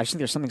step, I just think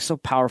there's something so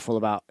powerful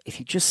about if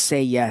you just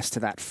say yes to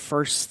that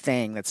first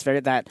thing. That's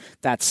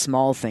that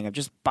small thing of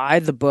just buy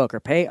the book or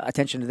pay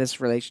attention to this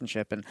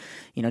relationship, and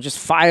just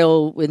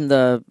file in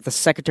the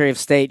Secretary of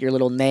State your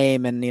little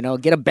name, and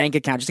get a bank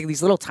account. Just like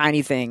these little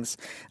tiny things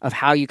of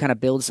how you kind of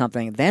build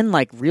something. Then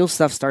like real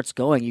stuff starts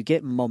going. You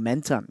get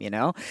momentum.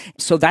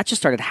 So that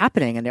just started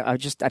happening, and I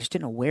just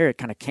didn't know where it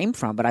kind of came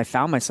from. But I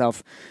found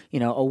myself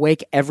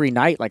awake every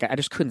night. Like I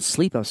just couldn't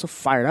sleep. I was so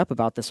fired up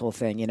about this whole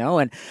thing,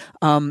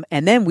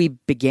 and then we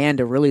began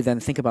to really then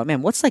think about,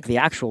 man, what's like the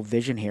actual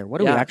vision here? What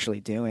are we actually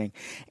doing?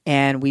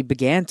 And we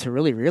began to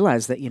really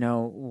realize that,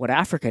 what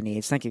Africa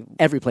needs, thank you,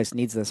 every place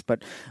needs this,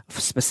 but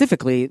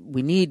specifically,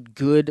 we need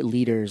good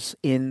leaders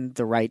in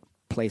the right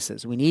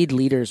places. We need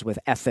leaders with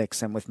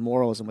ethics and with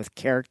morals and with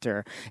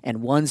character,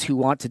 and ones who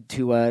want to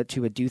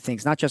do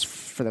things not just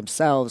for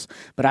themselves,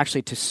 but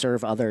actually to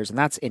serve others. And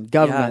that's in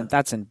government,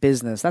 that's in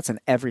business, that's in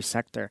every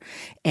sector.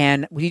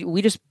 And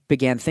we just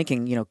began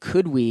thinking,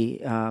 could we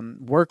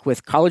work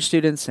with college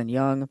students and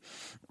young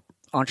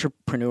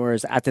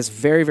entrepreneurs at this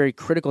very, very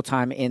critical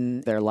time in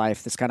their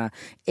life, this kind of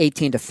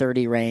 18 to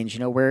 30 range,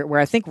 where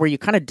I think where you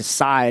kind of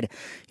decide,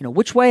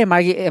 which way am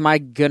I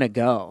going to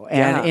go?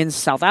 And in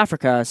South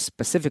Africa,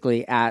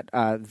 specifically at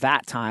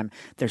that time,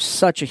 there's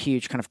such a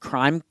huge kind of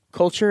crime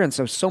culture. And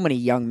so many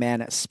young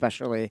men,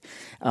 especially,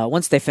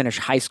 once they finish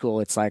high school,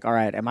 it's like, all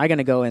right, am I going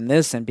to go in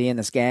this and be in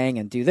this gang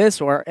and do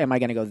this, or am I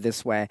going to go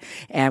this way?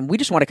 And we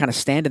just want to kind of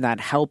stand in that,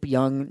 help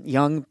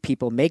young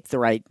people make the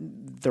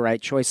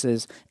right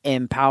choices,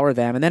 empower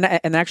them,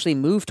 and actually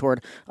move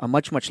toward a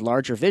much, much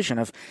larger vision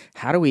of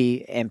how do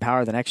we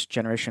empower the next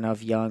generation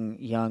of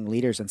young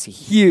leaders and see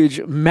huge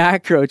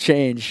macro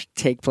change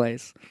take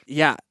place.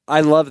 Yeah,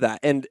 I love that.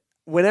 And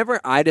whenever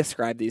I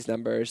describe these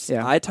numbers,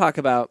 I talk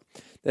about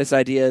this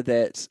idea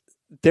that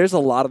there's a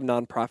lot of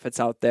nonprofits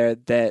out there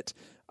that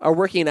are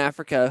working in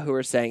Africa who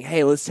are saying,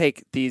 hey, let's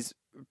take these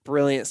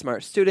brilliant,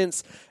 smart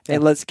students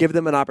and let's give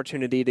them an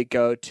opportunity to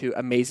go to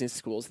amazing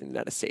schools in the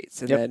United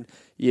States. And then,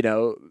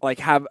 like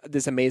have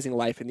this amazing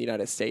life in the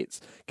United States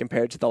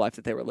compared to the life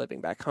that they were living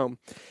back home.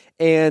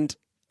 And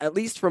at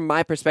least from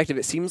my perspective,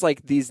 it seems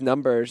like these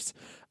numbers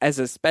as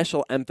a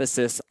special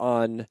emphasis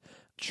on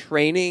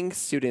training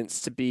students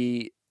to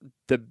be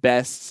the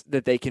best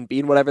that they can be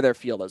in whatever their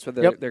field is,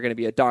 whether they're going to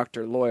be a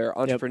doctor, lawyer,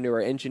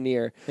 entrepreneur,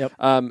 engineer,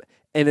 and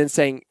then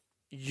saying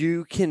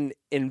you can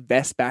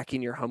invest back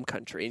in your home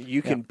country and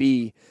you can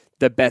be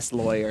the best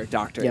lawyer,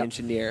 doctor,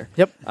 engineer.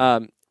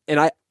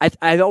 And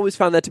I've always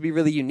found that to be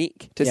really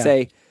unique to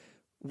say,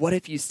 what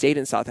if you stayed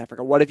in South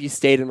Africa? What if you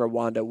stayed in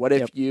Rwanda? What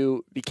if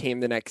you became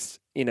the next,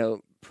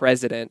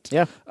 president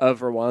of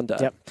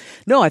Rwanda?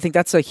 No, I think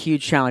that's a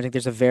huge challenge. I think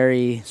there's a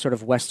very sort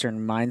of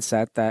Western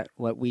mindset that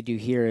what we do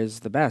here is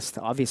the best,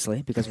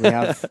 obviously, because we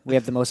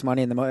have the most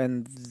money and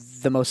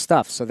the most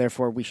stuff, so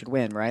therefore we should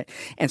win, right?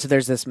 And so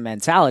there's this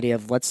mentality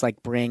of let's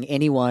like bring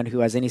anyone who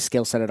has any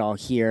skill set at all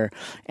here,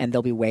 and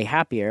they'll be way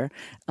happier.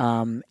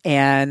 And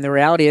the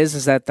reality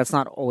is that that's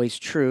not always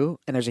true,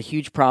 and there's a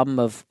huge problem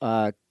of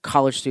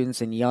college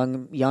students and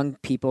young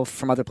people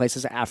from other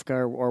places, Africa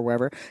or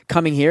wherever,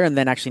 coming here and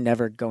then actually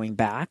never going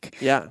back.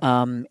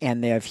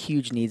 And they have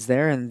huge needs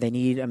there, and they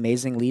need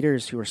amazing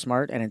leaders who are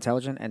smart and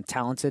intelligent and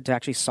talented to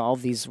actually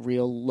solve these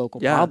real local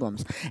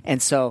problems.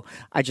 And so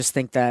I just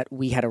think that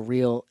we had a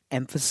real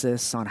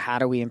emphasis on how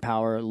do we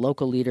empower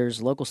local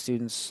leaders, local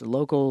students,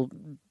 local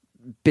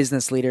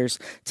business leaders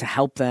to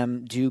help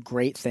them do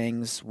great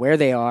things where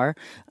they are,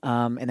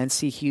 and then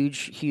see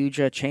huge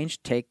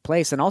change take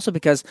place. And also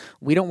because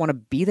we don't want to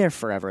be there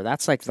forever.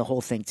 That's like the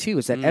whole thing too,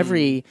 is that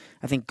every,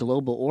 I think,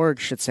 global org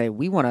should say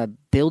we want to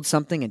build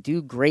something and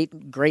do great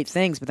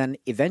things, but then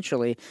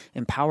eventually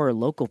empower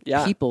local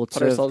people put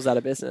to ourselves out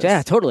of business.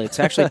 Yeah, totally.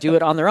 To actually do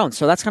it on their own.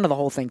 So that's kind of the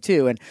whole thing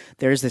too. And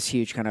there's this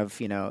huge kind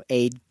of,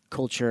 aid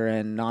culture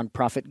and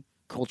nonprofit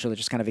culture that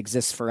just kind of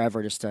exists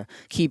forever, just to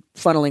keep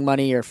funneling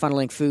money or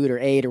funneling food or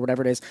aid or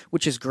whatever it is,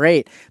 which is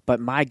great. But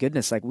my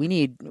goodness, like we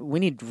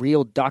need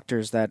real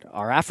doctors that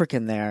are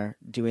African there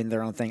doing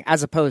their own thing,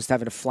 as opposed to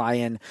having to fly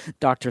in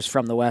doctors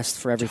from the West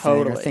for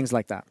everything or things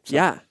like that. So.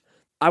 Yeah.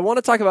 I want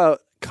to talk about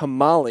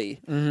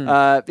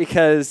Kamali,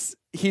 because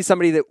he's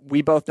somebody that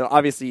we both know.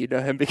 Obviously, you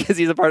know him because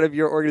he's a part of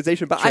your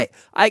organization. But Sure.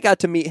 I got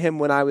to meet him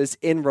when I was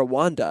in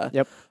Rwanda.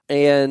 Yep.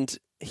 And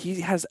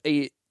he has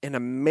an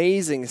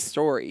amazing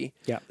story.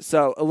 Yeah.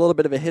 So a little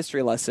bit of a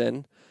history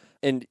lesson,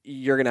 and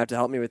you're going to have to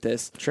help me with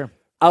this. Sure.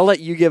 I'll let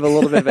you give a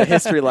little bit of a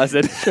history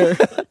lesson. Sure.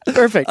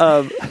 Perfect.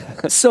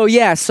 So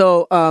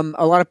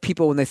a lot of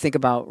people, when they think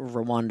about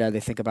Rwanda, they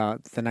think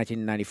about the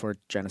 1994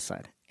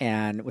 genocide.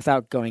 And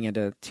without going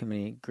into too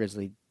many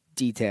grisly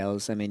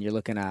details, I mean, you're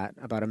looking at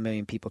about 1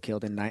 million people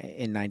killed in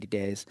 90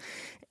 days,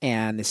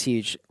 and this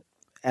huge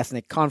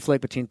ethnic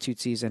conflict between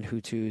Tutsis and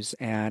Hutus,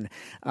 and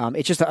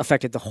it just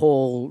affected the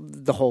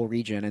whole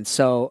region. And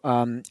so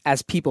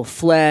as people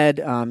fled,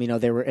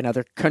 they were in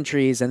other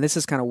countries, and this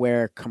is kind of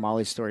where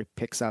Kamali's story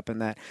picks up, in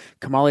that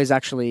Kamali is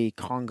actually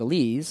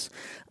Congolese,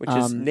 which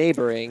is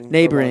neighboring.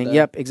 Neighboring, Rwanda.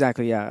 yep,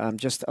 exactly, yeah,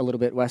 just a little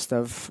bit west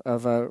of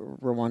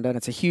Rwanda, and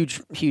it's a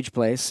huge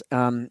place.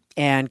 And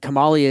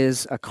Kamali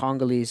is a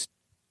Congolese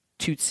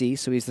Tutsi,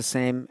 so he's the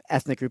same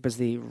ethnic group as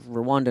the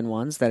Rwandan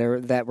ones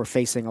that were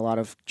facing a lot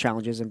of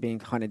challenges and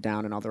being hunted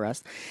down and all the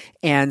rest.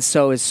 And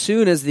so as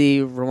soon as the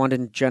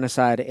Rwandan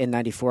genocide in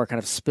 '94 kind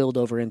of spilled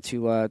over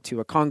into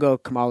Congo,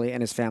 Kamali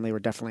and his family were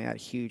definitely at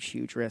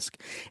huge risk.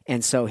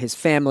 And so his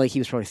family, he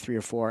was probably 3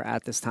 or 4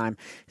 at this time.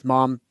 His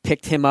mom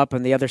picked him up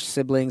and the other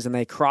siblings, and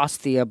they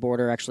crossed the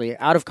border actually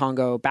out of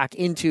Congo back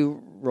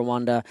into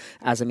Rwanda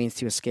as a means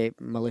to escape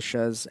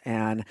militias.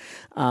 And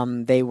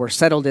they were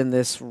settled in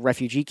this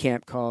refugee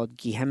camp called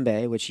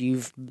Gihembe, which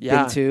you've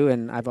been to,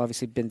 and I've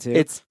obviously been to.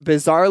 It's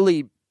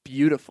bizarrely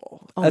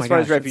beautiful as far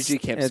as refugee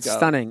camps it's go. It's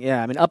stunning,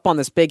 yeah. I mean, up on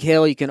this big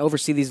hill, you can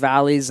oversee these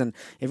valleys, and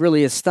it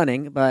really is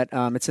stunning, but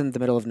it's in the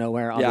middle of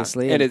nowhere,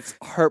 obviously. Yeah. And it's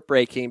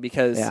heartbreaking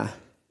because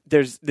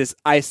there's this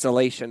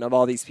isolation of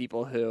all these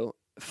people who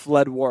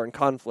fled war and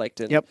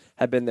conflict and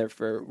have been there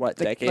for,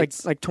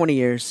 decades? Like 20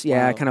 years,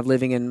 Wow. kind of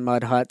living in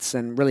mud huts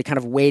and really kind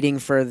of waiting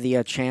for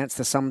the chance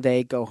to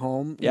someday go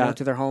home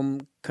to their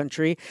home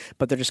country,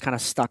 but they're just kind of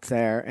stuck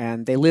there,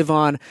 and they live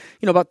on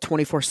about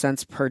 24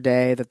 cents per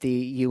day that the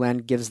UN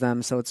gives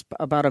them, so it's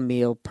about a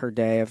meal per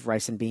day of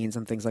rice and beans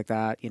and things like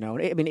that.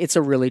 I mean, it's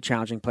a really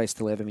challenging place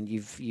to live. I mean,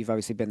 you've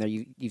obviously been there,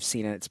 you've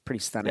seen it. It's pretty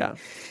stunning.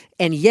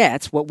 And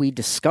yet what we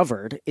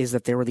discovered is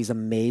that there were these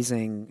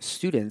amazing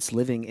students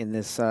living in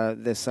this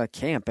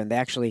camp, and they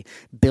actually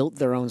built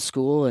their own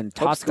school and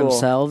taught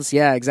themselves.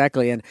 Yeah,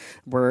 exactly. And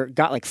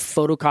got like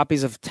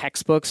photocopies of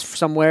textbooks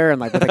somewhere, and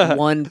like with like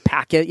one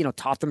packet,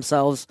 taught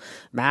themselves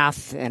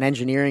math and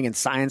engineering and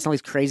science, all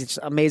these crazy, just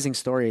amazing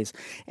stories.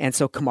 And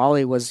so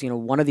Kamali was,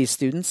 one of these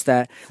students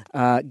that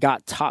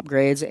got top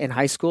grades in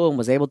high school and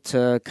was able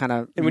to kind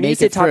of And when you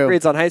say top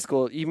grades on high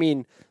school, you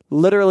mean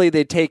literally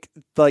they take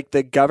like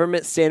the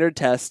government standard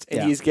test,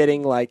 and he's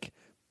getting like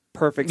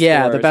perfect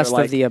scores, the best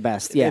or of the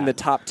best, in the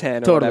top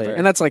 10 or totally. whatever.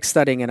 And that's like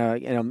studying in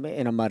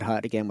a mud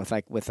hut again with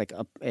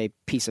a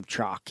piece of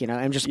chalk,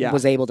 and just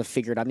was able to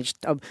figure it out. I mean,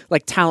 just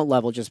like talent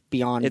level just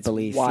beyond It's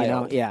belief.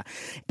 wild.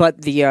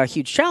 But the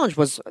huge challenge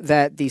was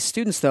that these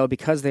students, though,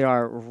 because they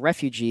are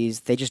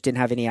refugees, they just didn't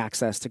have any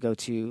access to go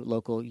to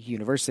local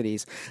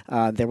universities.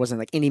 There wasn't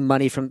like any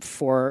money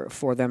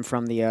for them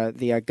from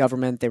the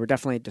government. They were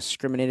definitely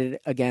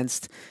discriminated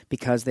against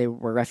because they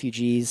were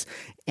refugees.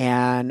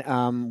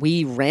 And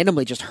we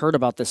randomly just heard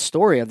about this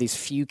story of these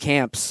few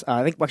camps.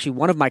 I think actually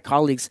one of my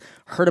colleagues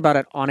heard about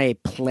it on a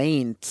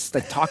plane,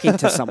 like talking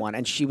to someone,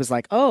 and she was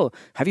like, "Oh,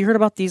 have you heard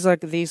about these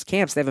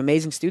camps? They have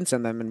amazing students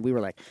in them." And we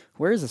were like,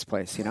 "Where is this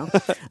place?"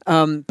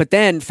 But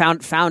then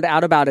found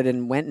out about it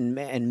and went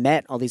and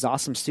met all these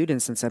awesome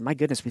students and said, "My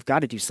goodness, we've got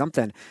to do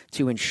something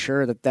to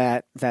ensure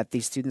that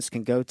these students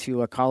can go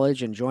to a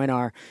college and join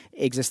our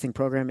existing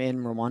program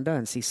in Rwanda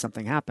and see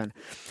something happen."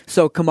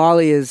 So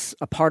Kamali is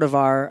a part of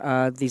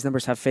our These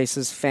Numbers Have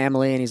Faces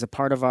family, and he's a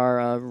part of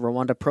our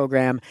Rwanda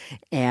program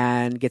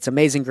and gets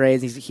amazing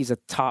grades. He's a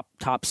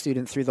top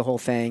student through the whole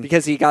thing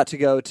because he got to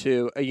go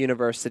to a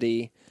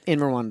university in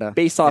Rwanda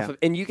based off of,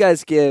 and you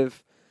guys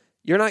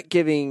you're not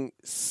giving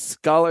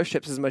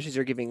scholarships as much as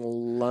you're giving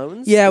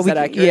loans. Is that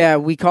accurate? Yeah,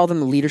 we call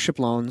them leadership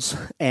loans,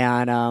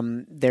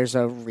 and there's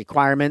a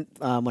requirement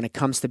when it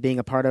comes to being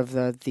a part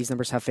of These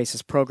Numbers Have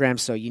Faces program.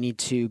 So you need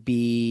to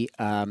be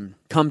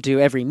come to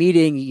every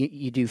meeting.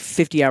 You do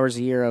 50 hours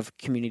a year of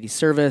community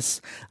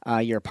service.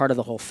 You're a part of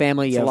the whole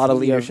family. It's a lot of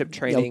leadership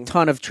training. A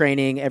ton of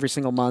training every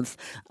single month,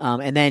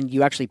 and then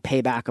you actually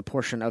pay back a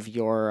portion of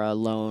your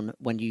loan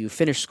when you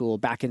finish school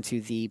back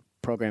into the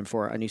program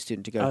for a new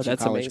student to go to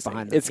college amazing.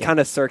 behind them. It's kind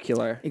of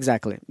circular.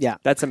 Exactly. Yeah.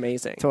 That's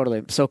amazing.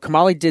 Totally. So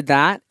Kamali did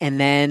that, and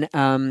then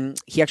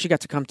he actually got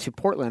to come to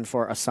Portland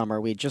for a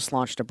summer. We just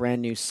launched a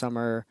brand new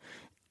summer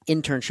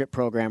internship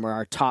program where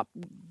our top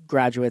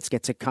graduates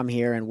get to come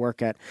here and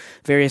work at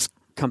various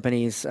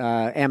companies,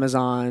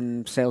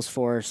 Amazon,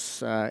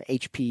 Salesforce,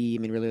 HP,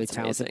 really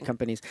talented amazing.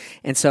 companies.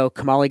 And so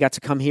Kamali got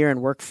to come here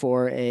and work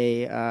for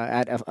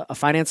at a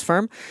finance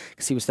firm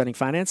because he was studying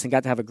finance, and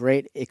got to have a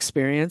great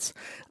experience,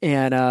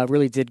 and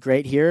really did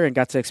great here and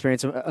got to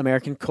experience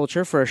American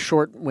culture for a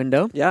short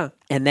window. Yeah.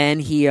 And then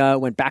he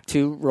went back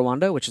to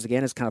Rwanda, which is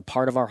kind of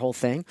part of our whole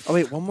thing. Oh,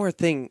 wait, one more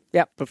thing.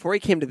 Yeah. Before he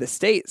came to the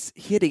States,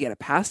 he had to get a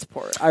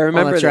passport. I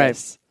remember that's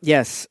this. Right.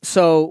 Yes.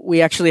 So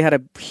we actually had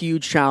a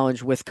huge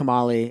challenge with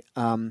Kamali,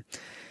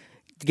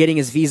 getting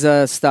his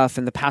visa stuff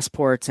and the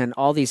passports and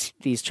all these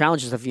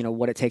challenges of,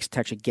 what it takes to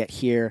actually get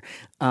here.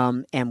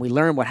 And we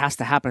learned what has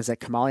to happen is that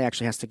Kamali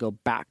actually has to go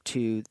back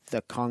to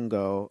the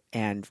Congo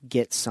and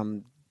get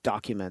some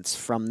documents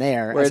from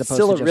there, where as it's opposed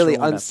still to a just really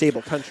Rwanda.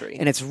 Unstable country,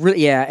 and it's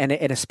really and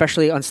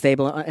especially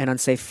unstable and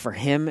unsafe for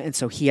him. And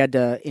so he had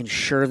to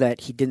ensure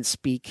that he didn't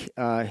speak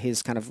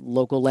his kind of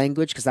local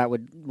language, because that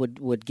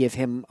would give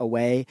him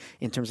away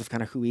in terms of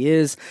kind of who he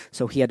is.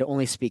 So he had to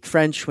only speak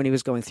French when he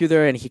was going through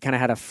there, and he kind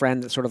of had a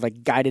friend that sort of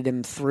like guided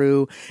him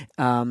through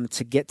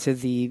to get to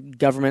the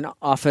government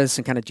office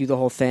and kind of do the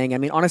whole thing. I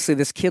mean, honestly,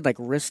 this kid like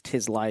risked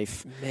his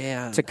life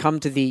to come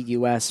to the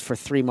U.S. for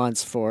 3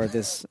 months for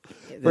this.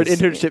 For an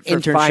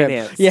internship for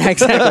finance. Yeah,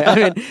 exactly. I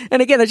mean,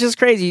 and again, it's just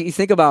crazy. You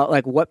think about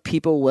like what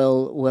people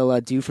will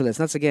do for this.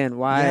 And that's again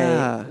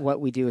why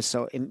what we do is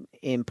so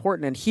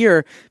important. And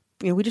here,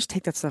 we just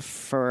take that stuff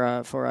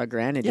for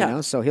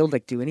granted. So he'll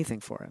like do anything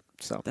for it.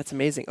 So that's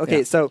amazing.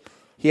 Okay, so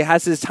he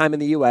has his time in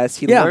the U.S.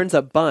 He learns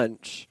a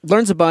bunch.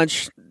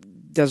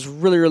 Does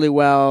really, really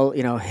well.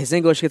 His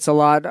English gets a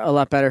lot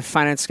better.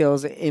 Finance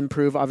skills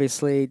improve,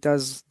 obviously.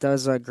 Does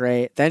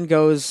great. Then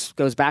goes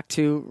back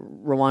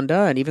to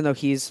Rwanda, and even though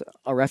he's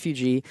a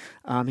refugee,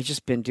 he's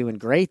just been doing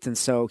great. And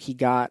so he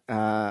got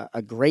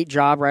a great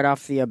job right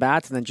off the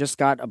bat, and then just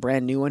got a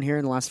brand new one here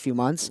in the last few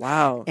months.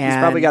 Wow, and he's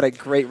probably got a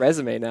great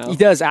resume now. He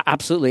does,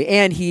 absolutely.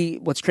 And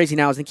what's crazy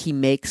now is I think he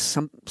makes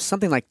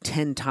something like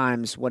 10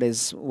 times what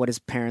his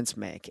parents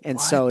make,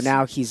 and so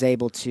now he's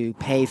able to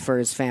pay for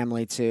his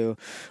family to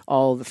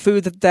all the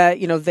food that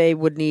they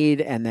would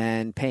need, and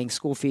then paying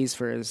school fees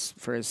for his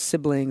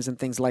siblings and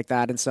things like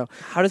that. And so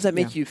how does that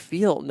make you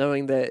feel,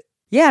 knowing that?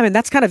 Yeah, I mean,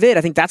 that's kind of it.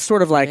 I think that's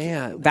sort of like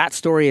that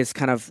story is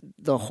kind of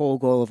the whole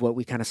goal of what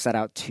we kind of set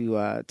out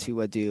to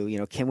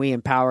do. Can we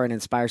empower and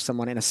inspire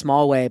someone in a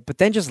small way, but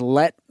then just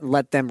let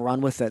them run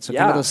with it. So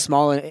kind of those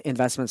small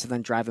investments and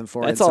then drive them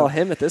forward. That's all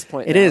him at this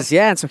point. It is,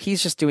 yeah. And so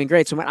he's just doing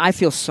great. So I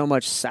feel so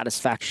much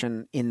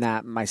satisfaction in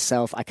that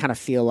myself. I kind of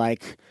feel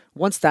like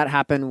once that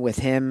happened with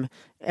him,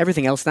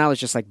 everything else now is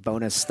just like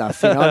bonus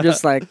stuff. I'm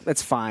just like,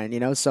 it's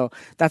fine, So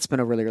that's been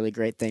a really, really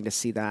great thing to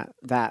see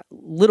that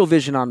little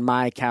vision on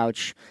my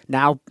couch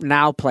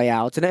now play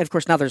out. And of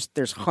course now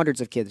there's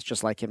hundreds of kids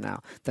just like him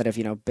now that have,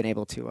 been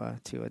able to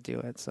do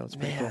it. So it's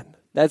pretty cool.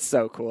 That's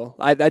so cool.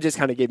 That just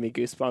kind of gave me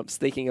goosebumps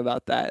thinking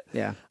about that.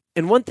 Yeah.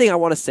 And one thing I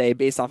want to say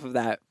based off of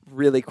that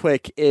really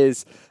quick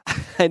is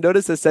I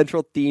noticed a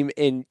central theme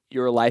in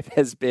your life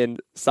has been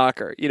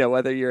soccer.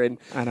 Whether you're in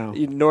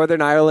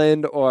Northern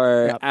Ireland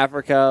or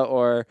Africa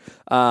or,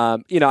 I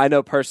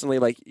know personally,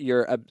 like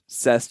you're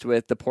obsessed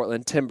with the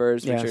Portland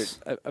Timbers, which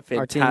are a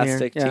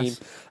fantastic team.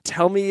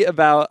 Tell me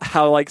about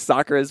how like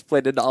soccer has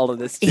played into all of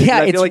this. Too. Yeah,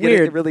 I feel like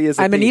weird. It really is.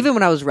 I mean, even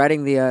when I was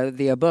writing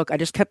the book, I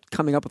just kept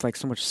coming up with like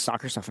so much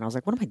soccer stuff, and I was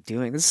like, "What am I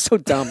doing? This is so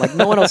dumb. Like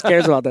no one else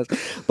cares about this."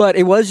 But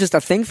it was just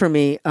a thing for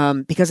me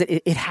because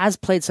it has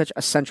played such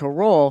a central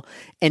role,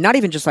 and not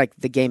even just like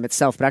the game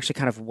itself, but actually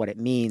kind of what it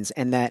means.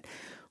 And that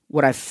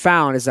what I've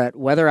found is that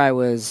whether I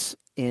was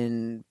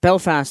in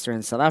Belfast or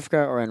in South Africa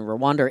or in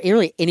Rwanda or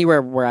really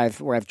anywhere where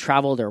I've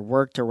traveled or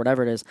worked or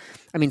whatever it is,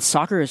 I mean,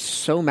 soccer is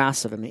so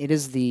massive. I mean, it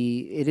is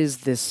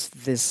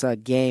this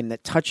game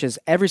that touches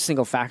every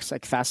single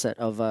facet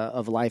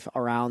of life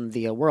around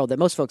the world that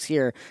most folks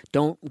here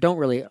don't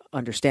really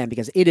understand,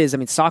 because it is. I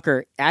mean,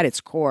 soccer at its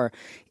core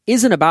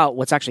isn't about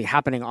what's actually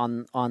happening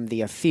on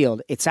the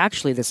field. It's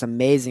actually this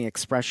amazing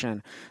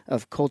expression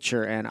of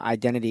culture and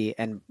identity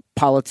and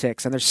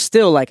politics. And there's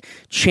still like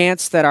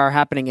chants that are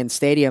happening in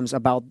stadiums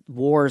about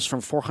wars from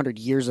 400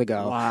 years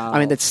ago. Wow. I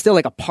mean, that's still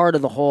like a part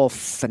of the whole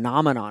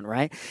phenomenon,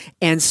 right?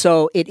 And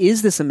so it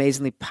is this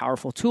amazingly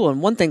powerful tool.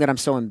 And one thing that I'm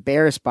so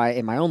embarrassed by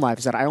in my own life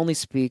is that I only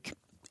speak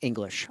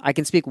English. I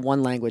can speak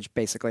one language,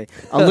 basically.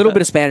 A little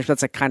bit of Spanish, but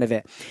that's like kind of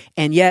it.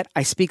 And yet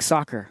I speak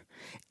soccer.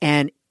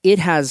 And it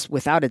has,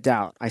 without a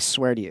doubt, I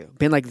swear to you,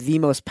 been like the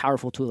most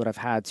powerful tool that I've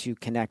had to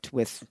connect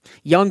with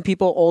young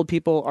people, old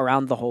people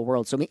around the whole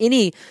world. So I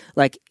mean,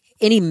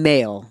 any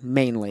male,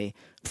 mainly,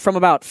 from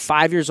about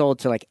 5 years old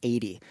to like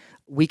 80,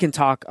 we can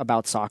talk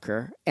about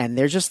soccer, and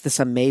there's just this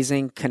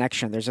amazing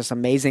connection. There's this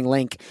amazing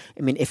link.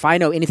 I mean, if I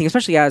know anything,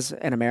 especially as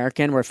an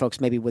American, where folks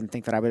maybe wouldn't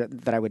think that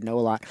I would know a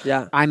lot,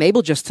 I'm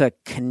able just to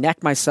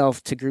connect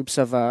myself to groups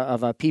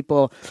of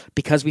people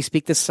because we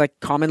speak this like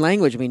common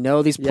language. We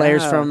know these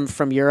players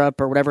from Europe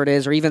or whatever it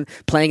is, or even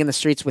playing in the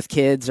streets with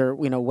kids or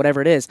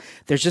whatever it is.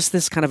 There's just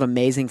this kind of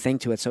amazing thing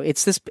to it. So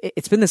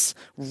it's been this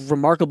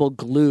remarkable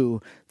glue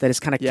that has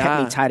kind of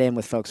kept me tied in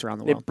with folks around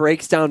the world. It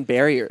breaks down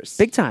barriers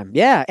big time.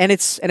 Yeah, and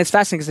it's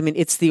fascinating because I mean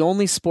it's the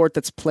only sport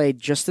that's played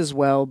just as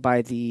well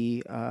by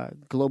the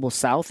global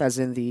South as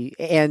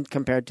and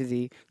compared to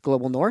the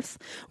global North,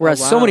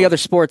 whereas so many other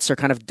sports are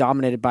kind of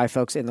dominated by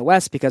folks in the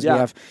West because we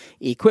have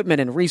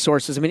equipment and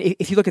resources. I mean,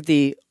 if you look at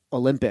the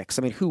Olympics.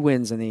 I mean, who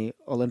wins in the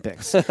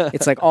Olympics?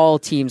 It's like all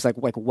teams, like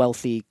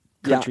wealthy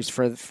countries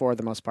for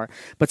the most part.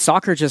 But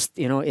soccer just,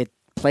 it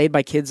played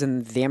by kids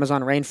in the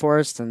Amazon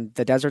rainforest and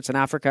the deserts in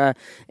Africa,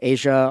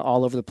 Asia,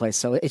 all over the place.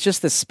 So it's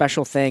just this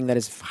special thing that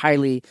is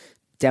highly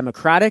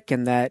democratic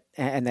and that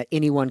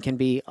anyone can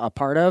be a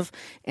part of.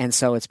 And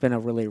so it's been a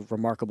really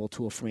remarkable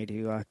tool for me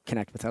to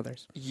connect with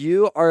others.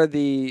 You are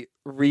the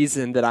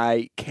reason that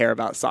I care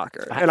about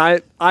soccer.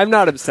 And I'm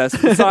not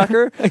obsessed with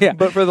soccer,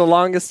 but for the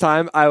longest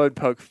time I would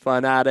poke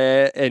fun at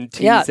it and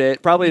tease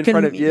it, probably in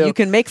front of you. You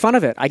can make fun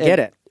of it. I get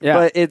it. Yeah.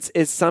 But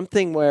it's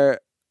something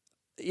where,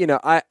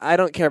 I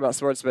don't care about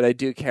sports, but I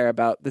do care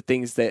about the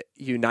things that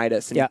unite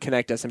us and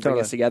connect us and bring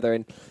us together.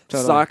 And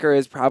soccer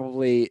is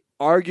probably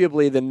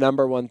arguably the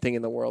number one thing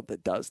in the world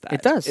that does that.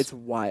 It does. It's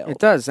wild. It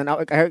does. And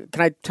can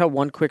I tell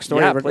one quick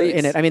story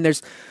in it? I mean,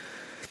 there's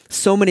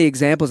so many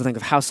examples, I think,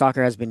 of how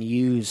soccer has been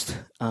used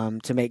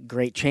to make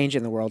great change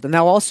in the world. And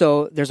now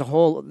also there's a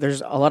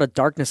lot of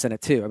darkness in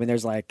it too. I mean,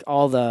 there's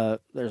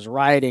there's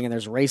rioting and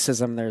there's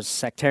racism, there's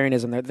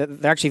sectarianism.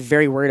 They're actually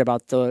very worried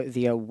about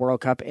the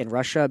World Cup in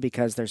Russia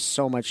because there's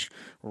so much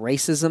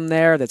racism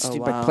there. That's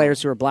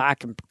players who are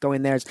black and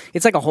going there.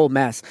 It's like a whole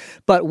mess.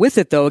 But with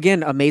it though,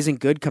 again, amazing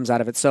good comes out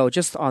of it. So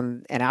just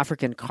on an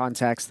African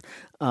context,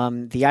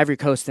 the Ivory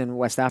Coast and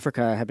West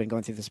Africa have been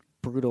going through this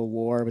brutal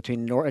war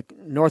between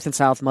North and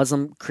South,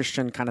 Muslim,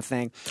 Christian kind of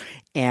thing.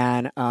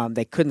 And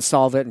they couldn't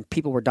solve it and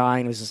people were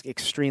dying. It was just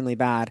extremely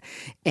bad.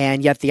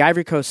 And yet the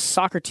Ivory Coast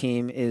soccer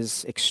team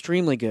is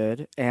extremely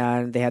good.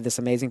 And they had this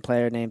amazing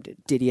player named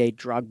Didier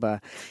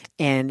Drogba.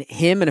 And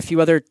him and a few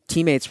other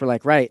teammates were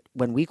like, right,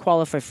 when we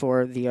qualify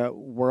for the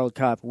World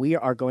Cup, we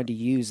are going to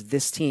use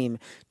this team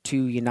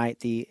to unite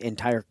the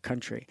entire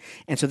country.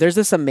 And so there's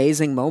this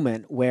amazing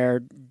moment where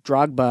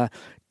Drogba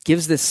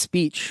gives this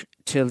speech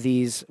to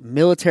these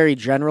military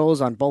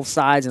generals on both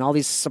sides and all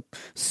these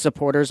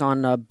supporters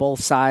on both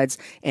sides,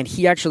 and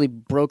he actually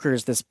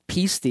brokers this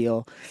peace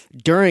deal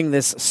during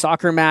this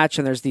soccer match.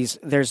 And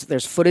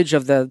there's footage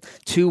of the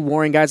two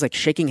warring guys like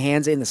shaking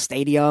hands in the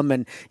stadium,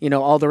 and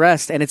all the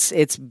rest. And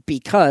it's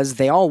because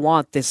they all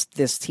want this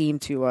team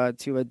to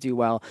do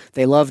well.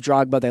 They love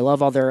Drogba, they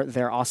love all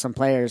their awesome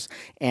players,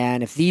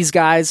 and if these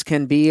guys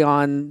can be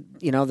on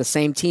the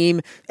same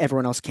team,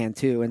 everyone else can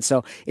too. And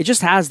so it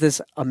just has this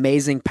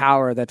amazing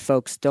power that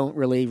folks don't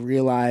really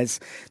realize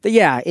that,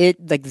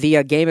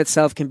 the game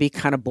itself can be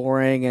kind of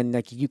boring and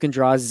like you can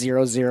draw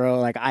 0-0,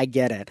 like I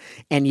get it.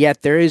 And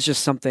yet there is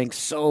just something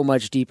so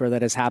much deeper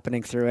that is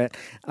happening through it.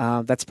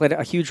 That's played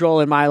a huge role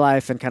in my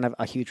life and kind of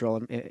a huge role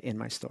in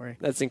my story.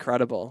 That's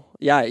incredible.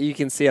 Yeah, you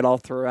can see it all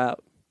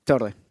throughout.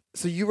 Totally.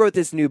 So you wrote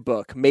this new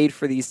book, Made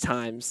for These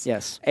Times.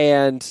 Yes.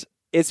 And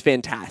it's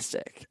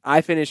fantastic.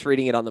 I finished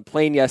reading it on the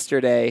plane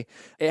yesterday.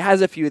 It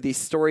has a few of these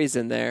stories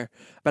in there,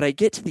 but I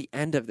get to the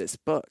end of this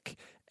book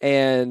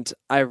and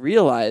I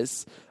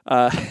realize,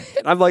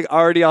 I'm like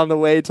already on the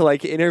way to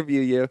like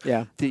interview you,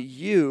 that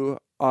you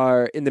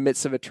are in the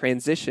midst of a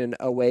transition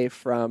away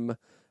from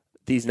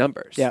these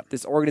numbers. Yeah.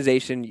 This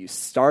organization you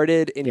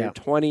started in your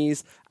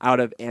 20s out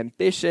of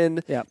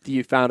ambition, that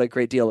you found a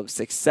great deal of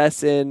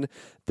success in,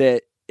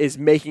 that is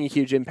making a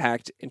huge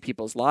impact in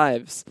people's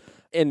lives.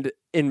 And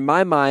in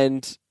my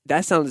mind,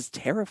 that sounds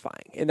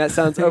terrifying and that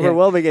sounds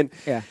overwhelming.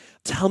 And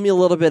tell me a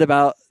little bit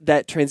about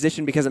that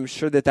transition, because I'm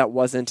sure that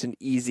wasn't an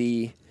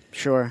easy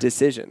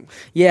decision.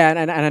 Yeah,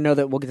 and I know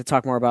that we'll get to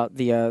talk more about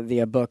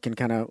the book and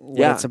kind of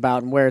what it's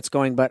about and where it's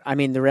going. But I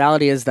mean, the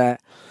reality is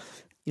that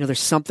there's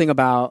something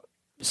about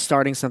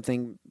starting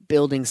something,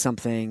 building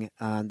something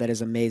that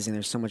is amazing.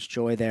 There's so much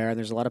joy there, and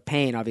there's a lot of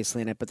pain,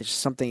 obviously, in it. But there's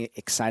something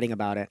exciting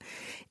about it.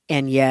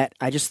 And yet,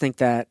 I just think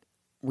that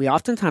we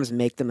oftentimes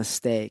make the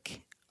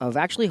mistake of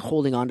actually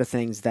holding on to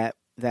things that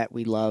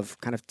we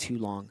love kind of too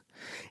long.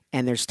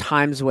 And there's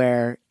times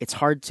where it's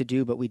hard to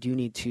do, but we do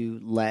need to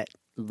let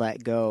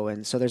go.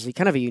 And so there's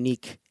kind of a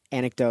unique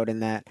anecdote in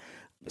that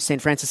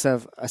St. Francis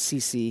of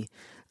Assisi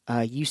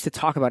used to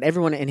talk about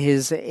everyone in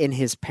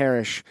his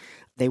parish.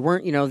 They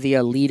weren't,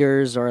 the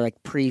leaders or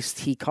like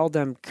priests. He called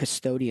them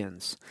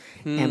custodians.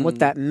 And what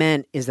that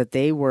meant is that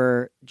they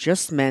were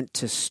just meant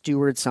to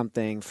steward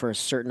something for a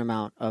certain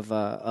amount of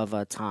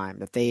a time,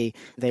 that they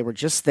were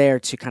just there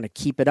to kind of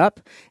keep it up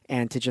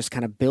and to just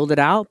kind of build it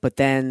out. But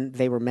then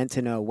they were meant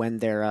to know when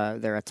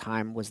their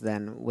time was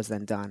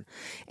then done.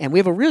 And we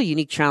have a real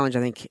unique challenge, I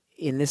think,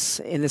 in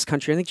this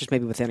country, I think just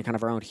maybe within kind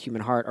of our own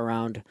human heart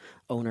around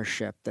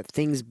ownership, that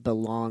things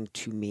belong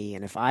to me.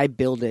 And if I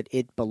build it,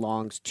 it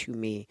belongs to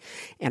me.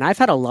 And I've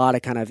had a lot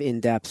of kind of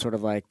in-depth sort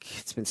of like,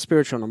 it's been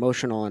spiritual and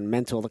emotional and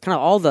mental, kind of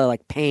all the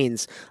like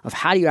pains of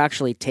how do you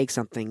actually take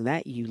something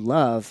that you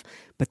love,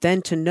 but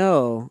then to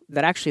know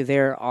that actually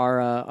there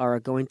are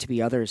going to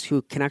be others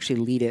who can actually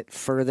lead it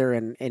further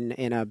and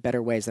in a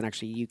better ways than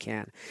actually you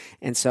can.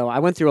 And so I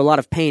went through a lot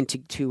of pain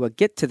to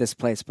get to this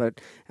place,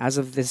 but as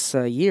of this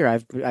year,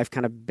 I've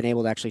kind of been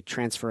able to actually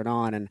transfer it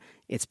on, and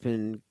it's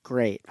been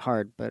great,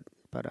 hard, but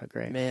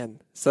great. Man,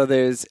 so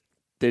there's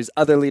there's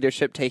other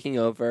leadership taking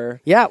over.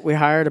 Yeah, we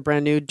hired a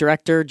brand new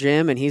director,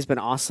 Jim, and he's been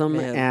awesome.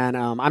 Man. And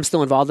I'm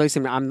still involved.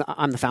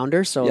 I'm the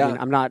founder, so Yeah.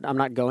 I mean, I'm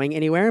not going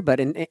anywhere. But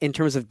in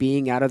terms of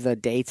being out of the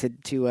day to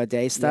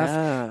day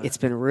stuff, it's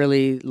been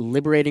really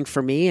liberating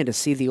for me, and to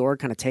see the org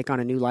kind of take on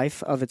a new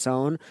life of its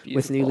own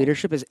with new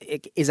leadership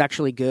is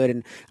actually good.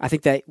 And I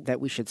think that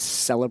we should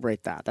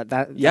celebrate that.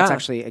 That's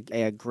actually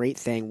a great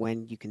thing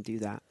when you can do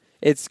that.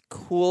 It's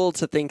cool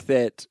to think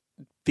that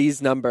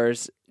these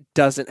numbers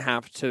doesn't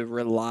have to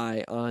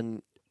rely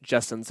on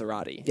Justin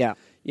Zarate. Yeah.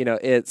 You know,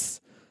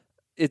 it's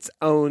its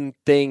own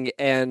thing.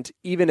 And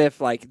even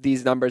if like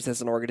these numbers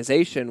as an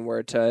organization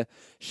were to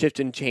shift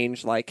and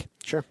change, like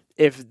sure,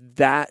 if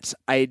that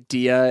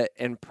idea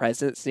and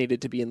presence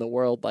needed to be in the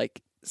world,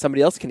 like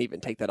somebody else can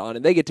even take that on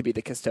and they get to be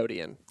the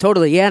custodian.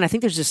 Totally. Yeah. And I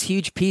think there's this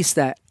huge piece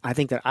that I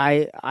think that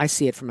I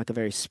see it from like a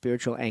very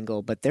spiritual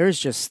angle, but there's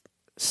just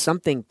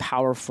something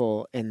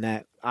powerful in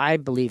that. I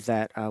believe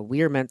that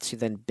we are meant to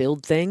then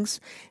build things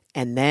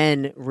and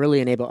then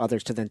really enable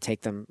others to then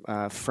take them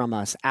from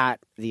us at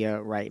the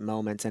right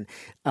moments. And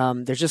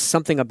there's just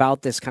something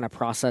about this kind of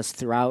process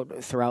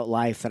throughout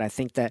life that I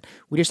think that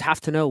we just have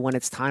to know when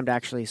it's time to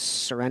actually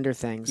surrender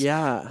things.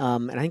 Yeah.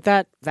 And I think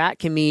that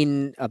can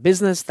mean a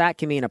business, that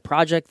can mean a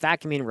project,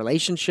 that can mean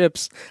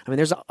relationships. I mean,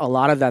 there's a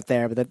lot of that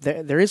there, but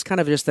there is kind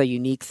of just a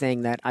unique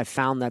thing that I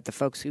found that the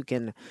folks who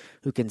can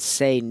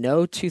say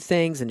no to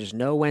things and just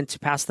know when to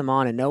pass them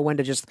on and know when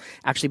to just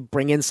actually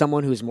bring in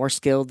someone who's more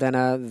skilled than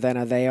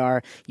they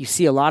are. You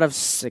see a lot of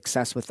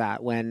success with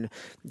that when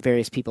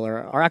various people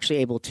are actually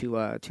able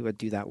to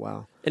do that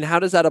well. And how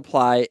does that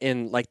apply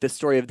in like the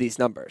story of these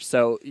numbers?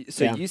 So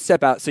Yeah. you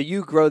step out, so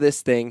you grow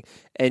this thing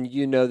and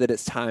you know that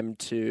it's time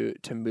to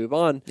move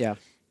on. Yeah.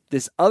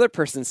 This other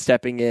person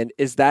stepping in,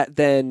 is that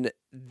then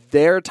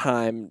their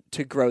time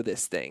to grow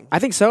this thing? I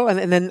think so.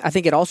 And then I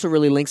think it also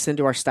really links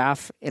into our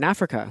staff in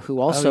Africa, who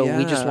also,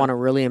 we just want to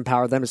really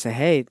empower them to say,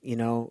 hey, you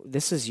know,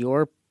 this is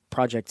your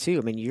project too.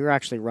 I mean, you're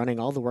actually running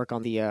all the work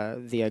on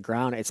the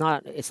ground. It's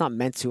not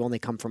meant to only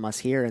come from us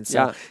here. And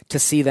so to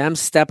see them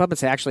step up and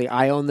say, actually,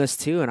 I own this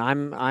too, and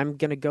I'm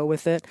going to go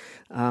with it,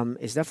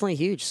 is definitely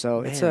huge.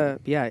 So it's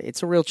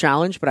a real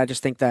challenge, but I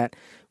just think that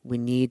we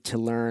need to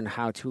learn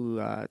how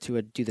to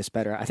do this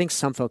better. I think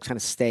some folks kind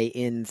of stay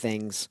in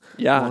things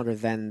longer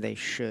than they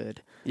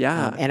should.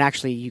 Yeah. And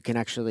actually, you can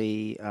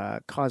actually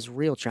cause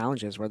real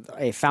challenges where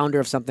a founder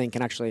of something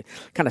can actually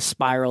kind of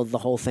spiral the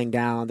whole thing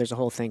down. There's a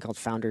whole thing called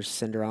founder's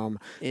syndrome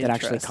that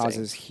actually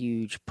causes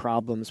huge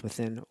problems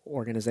within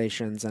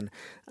organizations. And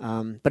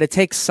but it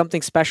takes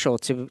something special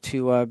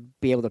to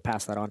be able to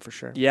pass that on for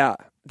sure. Yeah,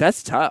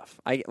 that's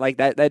tough. I like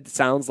that. That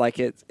sounds like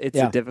it's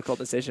a difficult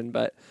decision,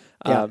 but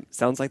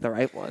sounds like the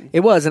right one.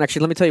 It was. And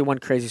actually, let me tell you one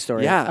crazy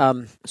story. Yeah.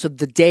 So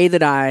the day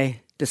that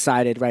I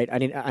decided, right, I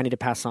need to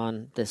pass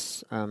on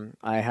this.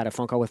 I had a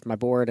phone call with my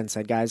board and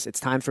said, guys, it's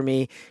time for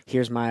me.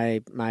 Here's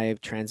my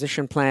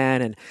transition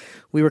plan. And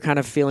we were kind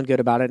of feeling good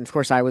about it. And of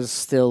course, I was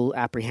still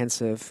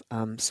apprehensive.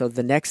 So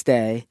the next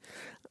day,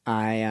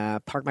 I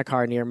parked my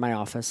car near my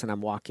office and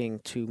I'm walking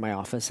to my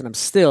office and I'm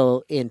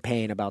still in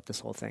pain about this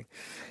whole thing.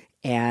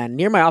 And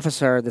near my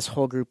office are this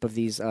whole group of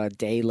these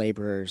day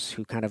laborers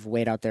who kind of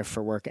wait out there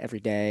for work every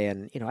day.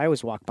 And, you know, I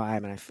always walk by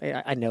them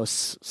and I know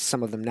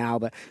some of them now,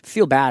 but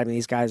feel bad. I mean,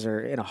 these guys are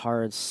in a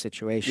hard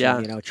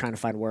situation, you know, trying to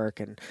find work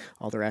and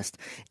all the rest.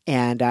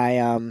 And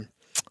I'm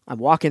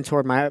walking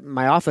toward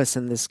my office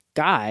and this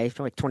guy,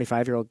 like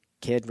 25-year-old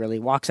kid, really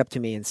walks up to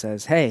me and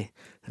says, hey.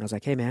 And I was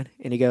like, hey, man.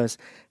 And he goes,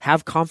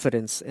 have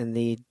confidence in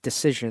the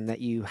decision that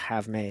you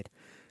have made.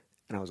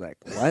 And I was like,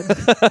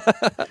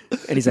 what?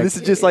 And he's like, this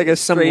is just like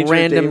some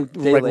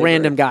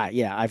random guy.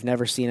 Yeah, I've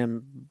never seen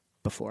him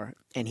before.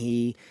 And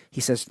he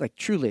says, like,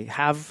 truly,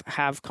 have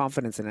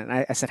confidence in it.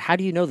 And I said, how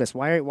do you know this?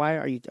 Why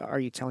are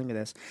you telling me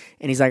this?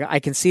 And he's like, I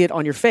can see it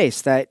on your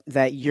face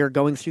that you're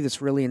going through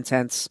this really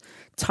intense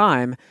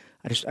time.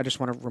 I just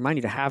want to remind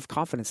you to have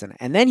confidence in it.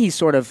 And then he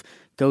sort of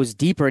goes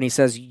deeper and he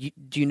says,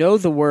 do you know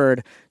the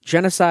word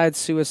genocide,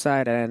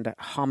 suicide, and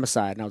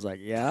homicide? And I was like,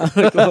 yeah.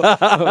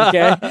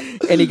 Okay.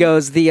 And he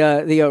goes,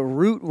 the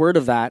root word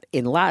of that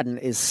in Latin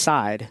is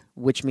side,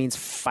 which means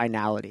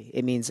finality.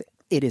 It means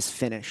it is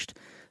finished.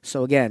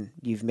 So again,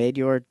 you've made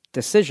your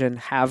decision,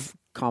 have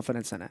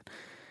confidence in it.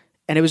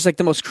 And it was like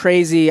the most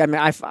crazy, I mean,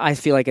 I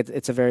feel like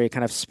it's a very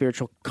kind of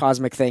spiritual,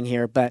 cosmic thing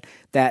here, but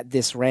that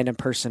this random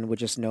person would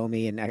just know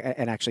me and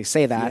actually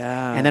say that.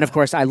 Yeah. And then, of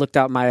course, I looked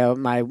out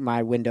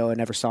my window and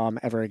never saw him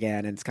ever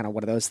again. And it's kind of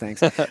one of those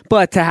things.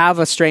 But to have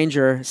a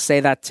stranger say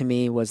that to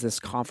me was this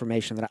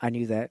confirmation that I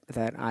knew that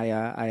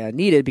I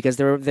needed, because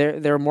there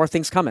were more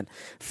things coming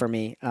for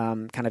me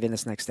kind of in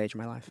this next stage of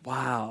my life.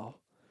 Wow.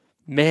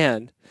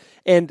 Man.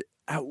 And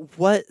at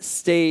what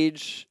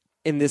stage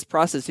in this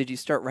process did you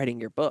start writing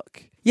your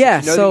book?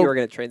 Yeah, did you know that you were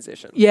going to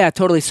transition? Yeah,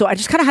 totally. So I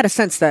just kind of had a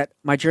sense that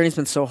my journey's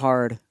been so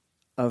hard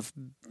of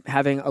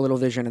having a little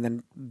vision and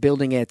then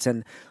building it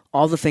and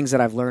all the things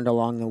that I've learned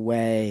along the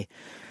way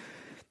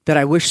that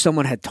I wish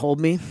someone had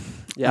told me,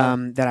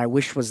 that I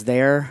wish was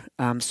there.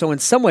 So in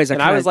some ways,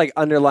 I was like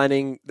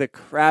underlining the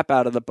crap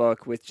out of the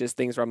book with just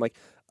things where I'm like,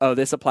 oh,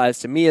 this applies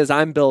to me as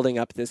I'm building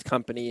up this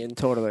company and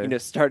totally,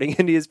 starting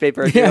a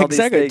newspaper. And yeah, all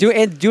exactly. These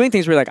things. Doing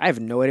things where you're like, I have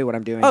no idea what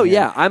I'm doing. Oh here.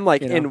 yeah, I'm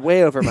like in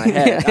way over my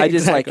head. Yeah, I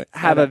just exactly. like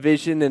have a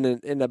vision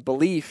and a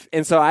belief,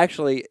 and so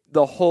actually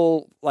the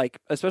whole like,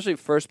 especially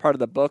first part of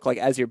the book, like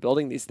as you're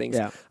building these things,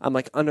 I'm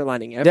like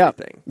underlining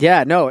everything.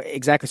 Yeah, no,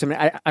 exactly. So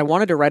I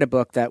wanted to write a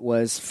book that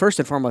was first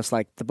and foremost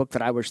like the book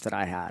that I wish that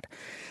I had,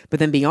 but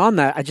then beyond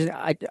that,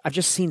 I've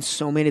just seen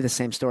so many of the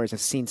same stories.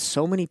 I've seen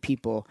so many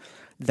people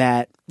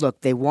that,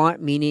 look, they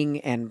want meaning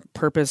and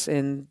purpose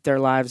in their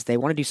lives. They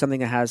want to do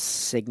something that has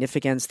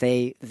significance.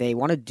 They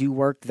want to do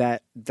work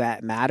that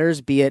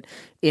matters, be it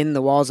in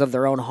the walls of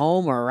their own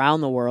home or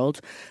around the world.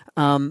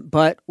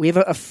 But we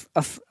have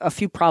a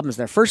few problems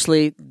there.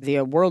 Firstly,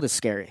 the world is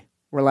scary.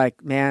 We're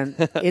like, man,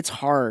 it's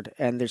hard,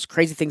 and there's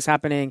crazy things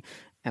happening,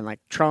 and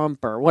like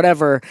Trump or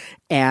whatever,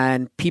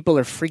 and people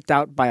are freaked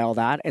out by all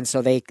that, and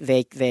so they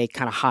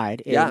kind of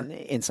hide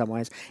in some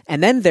ways.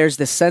 And then there's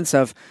this sense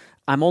of,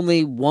 I'm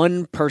only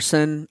one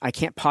person. I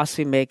can't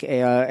possibly make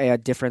a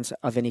difference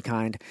of any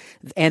kind.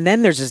 And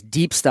then there's this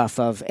deep stuff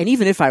of, and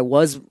even if I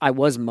was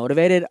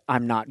motivated,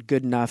 I'm not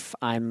good enough.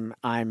 I'm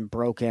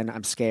broken.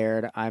 I'm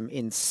scared. I'm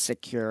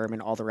insecure. I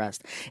mean, all the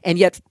rest. And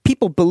yet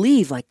people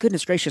believe, like,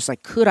 goodness gracious,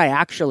 like, could I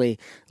actually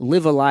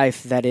live a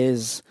life that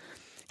is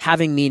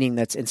having meaning,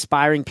 that's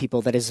inspiring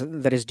people, that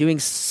is doing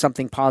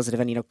something positive,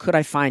 and could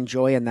I find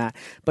joy in that?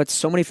 But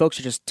so many folks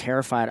are just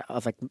terrified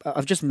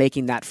of just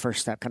making that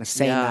first step, kind of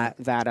saying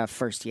that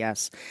first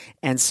yes.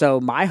 And so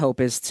my hope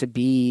is to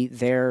be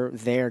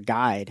their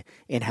guide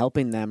in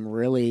helping them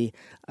really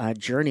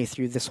journey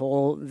through this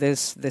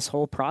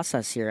whole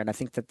process here. And I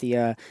think that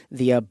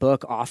the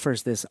book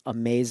offers this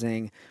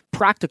amazing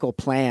practical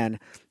plan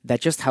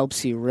that just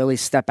helps you really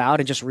step out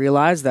and just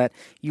realize that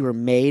you were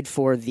made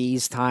for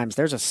these times.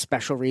 There's a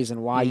special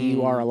reason why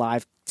you are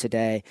alive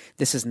today.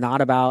 This is not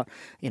about,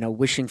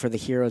 wishing for the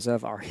heroes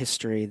of our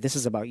history. This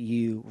is about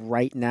you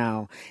right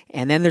now.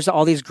 And then there's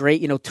all these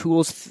great,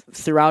 tools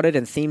throughout it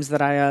and themes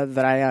that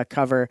I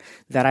cover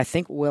that I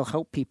think will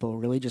help people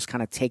really just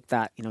kind of take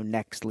that,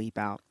 next leap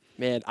out.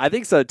 Man, I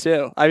think so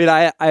too. I mean,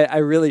 I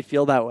really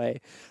feel that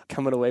way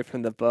coming away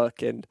from the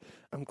book, and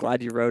I'm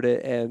glad you wrote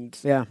it. And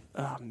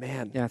oh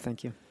man. Yeah,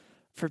 thank you.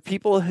 For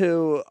people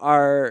who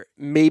are,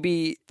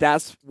 maybe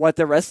that's what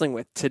they're wrestling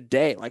with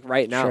today, like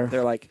right now,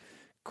 they're like,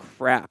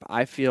 crap,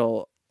 I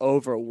feel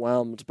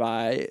overwhelmed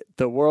by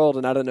the world,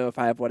 and I don't know if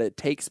I have what it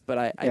takes, but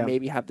I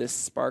maybe have this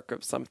spark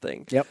of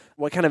something. Yep.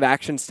 What kind of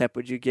action step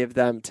would you give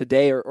them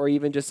today, or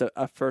even just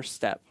a first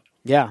step?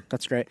 Yeah,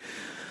 that's great.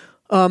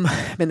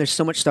 There's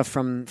so much stuff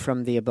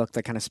from the book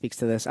that kind of speaks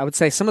to this. I would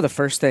say some of the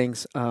first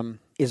things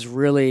is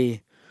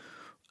really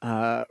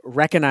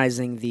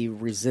recognizing the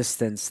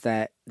resistance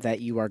that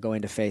you are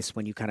going to face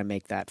when you kind of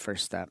make that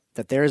first step.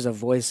 That there is a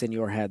voice in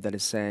your head that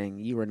is saying,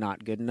 you are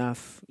not good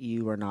enough,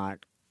 you are not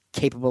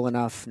capable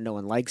enough, no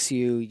one likes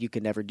you, you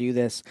can never do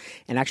this,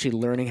 and actually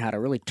learning how to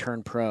really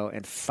turn pro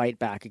and fight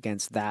back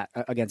against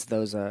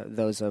those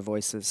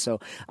voices. So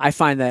I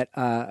find that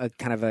a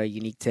kind of a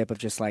unique tip of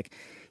just like,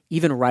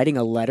 even writing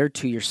a letter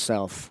to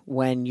yourself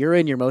when you're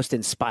in your most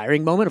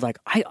inspiring moment of like,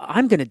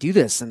 I'm going to do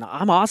this and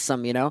I'm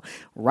awesome,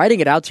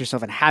 writing it out to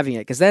yourself and having it.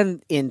 Because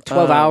then in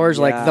 12 hours,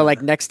 the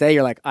next day,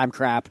 you're like, I'm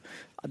crap.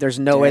 There's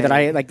no way that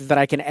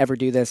I can ever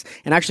do this.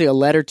 And actually a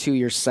letter to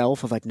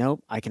yourself of like,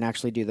 nope, I can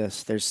actually do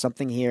this. There's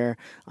something here.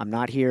 I'm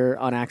not here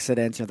on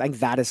accident. I think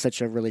that is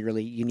such a really,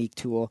 really unique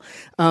tool.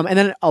 And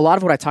then a lot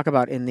of what I talk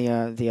about in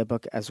the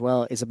book as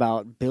well is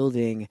about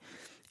building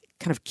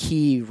kind of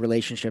key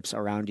relationships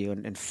around you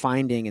and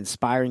finding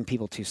inspiring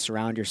people to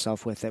surround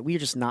yourself with, that we're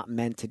just not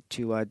meant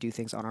to do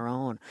things on our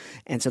own.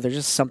 And so there's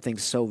just something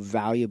so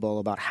valuable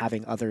about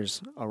having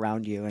others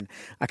around you. And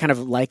I kind of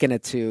liken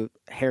it to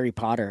Harry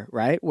Potter,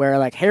 right? Where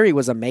like Harry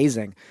was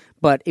amazing,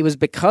 but it was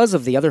because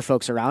of the other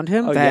folks around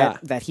him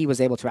that he was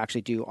able to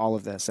actually do all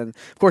of this. And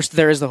of course,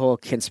 there is the whole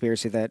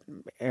conspiracy that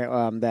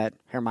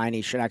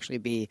Hermione should actually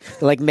be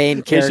the like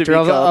main character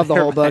of the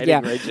whole book.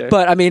 Yeah,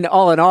 but I mean,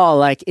 all in all,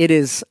 like it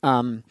is.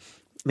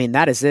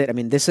 That is it. I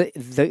mean,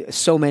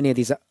 so many of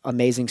these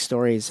amazing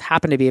stories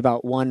happen to be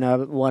about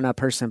one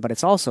person, but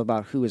it's also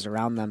about who is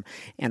around them.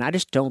 And I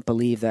just don't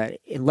believe that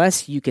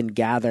unless you can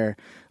gather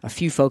a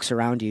few folks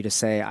around you to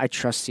say, I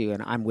trust you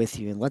and I'm with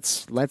you, and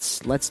let's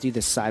do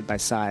this side by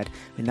side.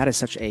 I mean, that is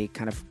such a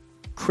kind of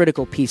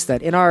critical piece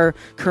that in our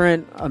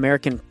current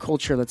American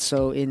culture that's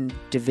so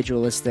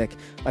individualistic,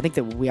 I think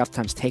that we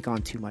oftentimes take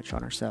on too much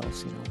on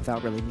ourselves,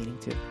 without really meaning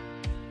to.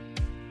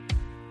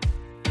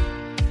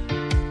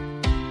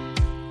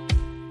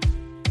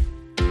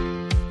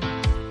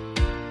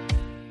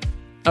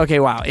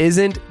 Okay, wow.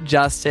 Isn't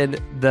Justin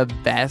the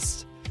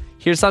best?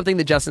 Here's something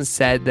that Justin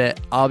said that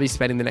I'll be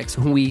spending the next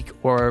week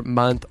or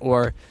month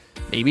or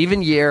maybe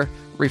even year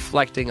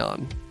reflecting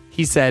on.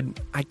 He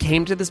said, I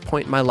came to this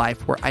point in my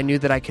life where I knew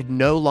that I could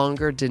no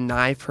longer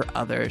deny for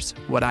others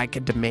what I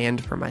could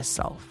demand for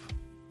myself.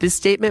 This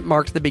statement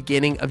marked the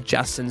beginning of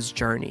Justin's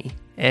journey,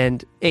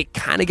 and it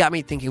kind of got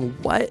me thinking,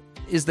 what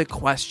is the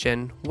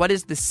question? What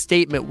is the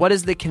statement? What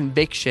is the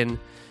conviction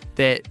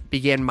that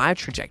began my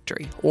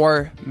trajectory,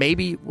 or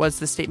maybe was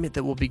the statement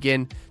that will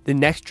begin the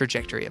next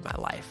trajectory of my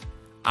life.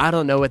 I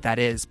don't know what that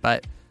is,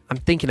 but I'm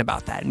thinking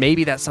about that.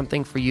 Maybe that's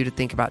something for you to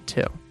think about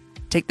too.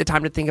 Take the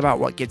time to think about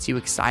what gets you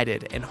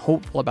excited and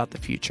hopeful about the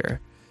future.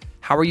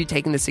 How are you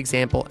taking this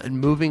example and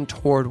moving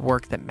toward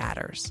work that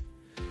matters?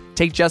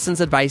 Take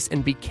Justin's advice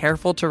and be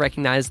careful to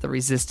recognize the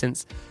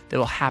resistance that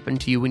will happen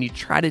to you when you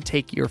try to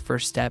take your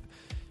first step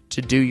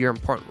to do your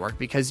important work,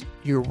 because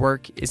your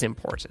work is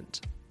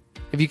important.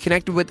 If you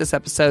connected with this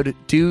episode,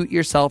 do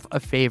yourself a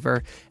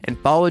favor and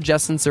follow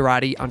Justin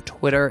Zarate on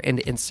Twitter and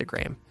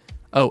Instagram.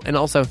 Oh, and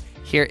also,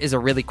 here is a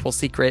really cool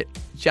secret.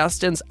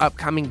 Justin's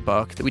upcoming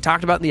book that we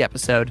talked about in the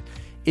episode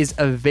is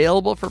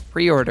available for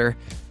pre-order,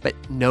 but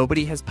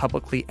nobody has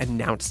publicly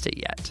announced it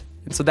yet.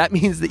 And so that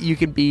means that you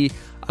can be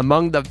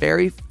among the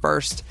very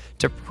first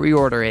to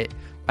pre-order it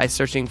by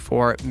searching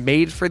for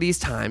Made for These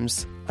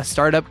Times, a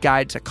startup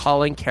guide to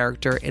calling,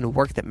 character, and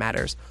work that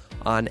matters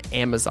on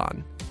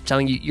Amazon. I'm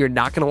telling you, you're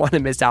not going to want to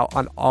miss out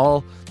on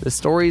all the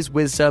stories,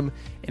 wisdom,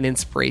 and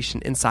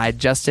inspiration inside.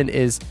 Justin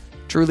is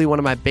truly one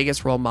of my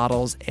biggest role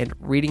models, and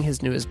reading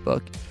his newest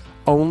book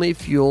only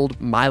fueled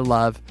my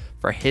love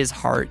for his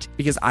heart,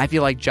 because I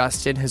feel like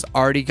Justin has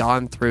already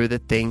gone through the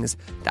things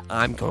that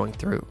I'm going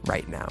through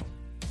right now.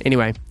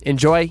 Anyway,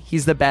 enjoy.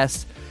 He's the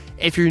best.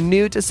 If you're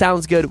new to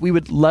Sounds Good, we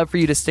would love for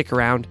you to stick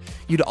around.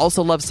 You'd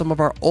also love some of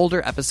our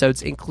older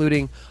episodes,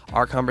 including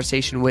our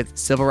conversation with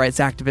civil rights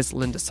activist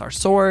Linda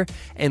Sarsour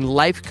and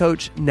life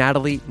coach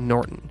Natalie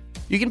Norton.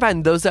 You can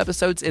find those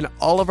episodes and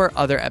all of our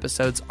other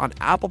episodes on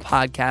Apple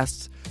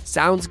Podcasts,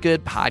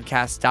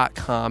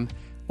 SoundsGoodPodcast.com,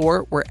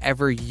 or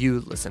wherever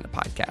you listen to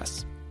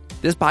podcasts.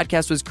 This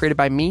podcast was created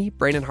by me,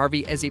 Brandon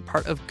Harvey, as a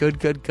part of Good,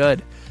 Good,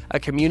 Good, a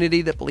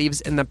community that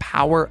believes in the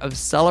power of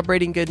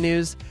celebrating good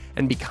news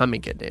and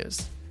becoming good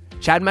news.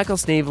 Chad Michael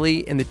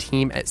Snavely and the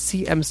team at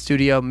CM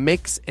Studio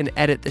mix and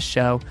edit the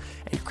show,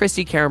 and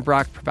Christy Karen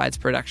Brock provides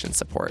production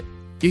support.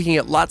 You can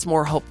get lots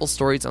more helpful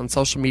stories on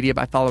social media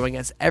by following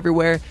us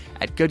everywhere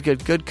at Good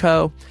Good Good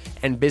Co.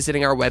 and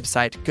visiting our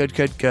website,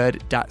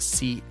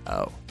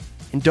 goodgoodgood.co.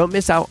 And don't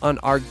miss out on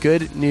our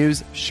Good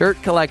News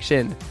shirt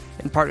collection.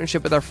 In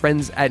partnership with our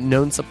friends at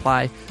Known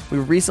Supply, we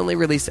recently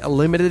released a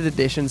limited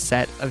edition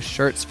set of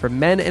shirts for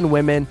men and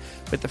women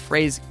with the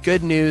phrase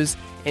Good News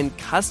and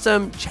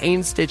custom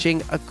chain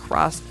stitching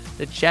across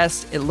the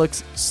chest. It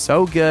looks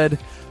so good.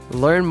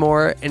 Learn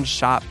more and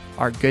shop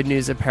our Good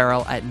News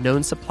apparel at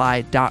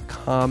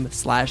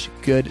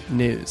knownsupply.com/good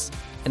news.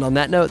 And on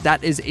that note,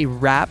 that is a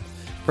wrap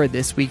for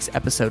this week's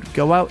episode.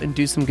 Go out and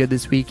do some good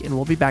this week, and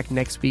we'll be back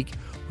next week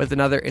with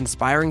another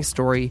inspiring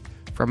story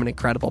from an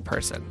incredible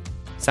person.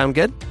 Sound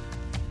good?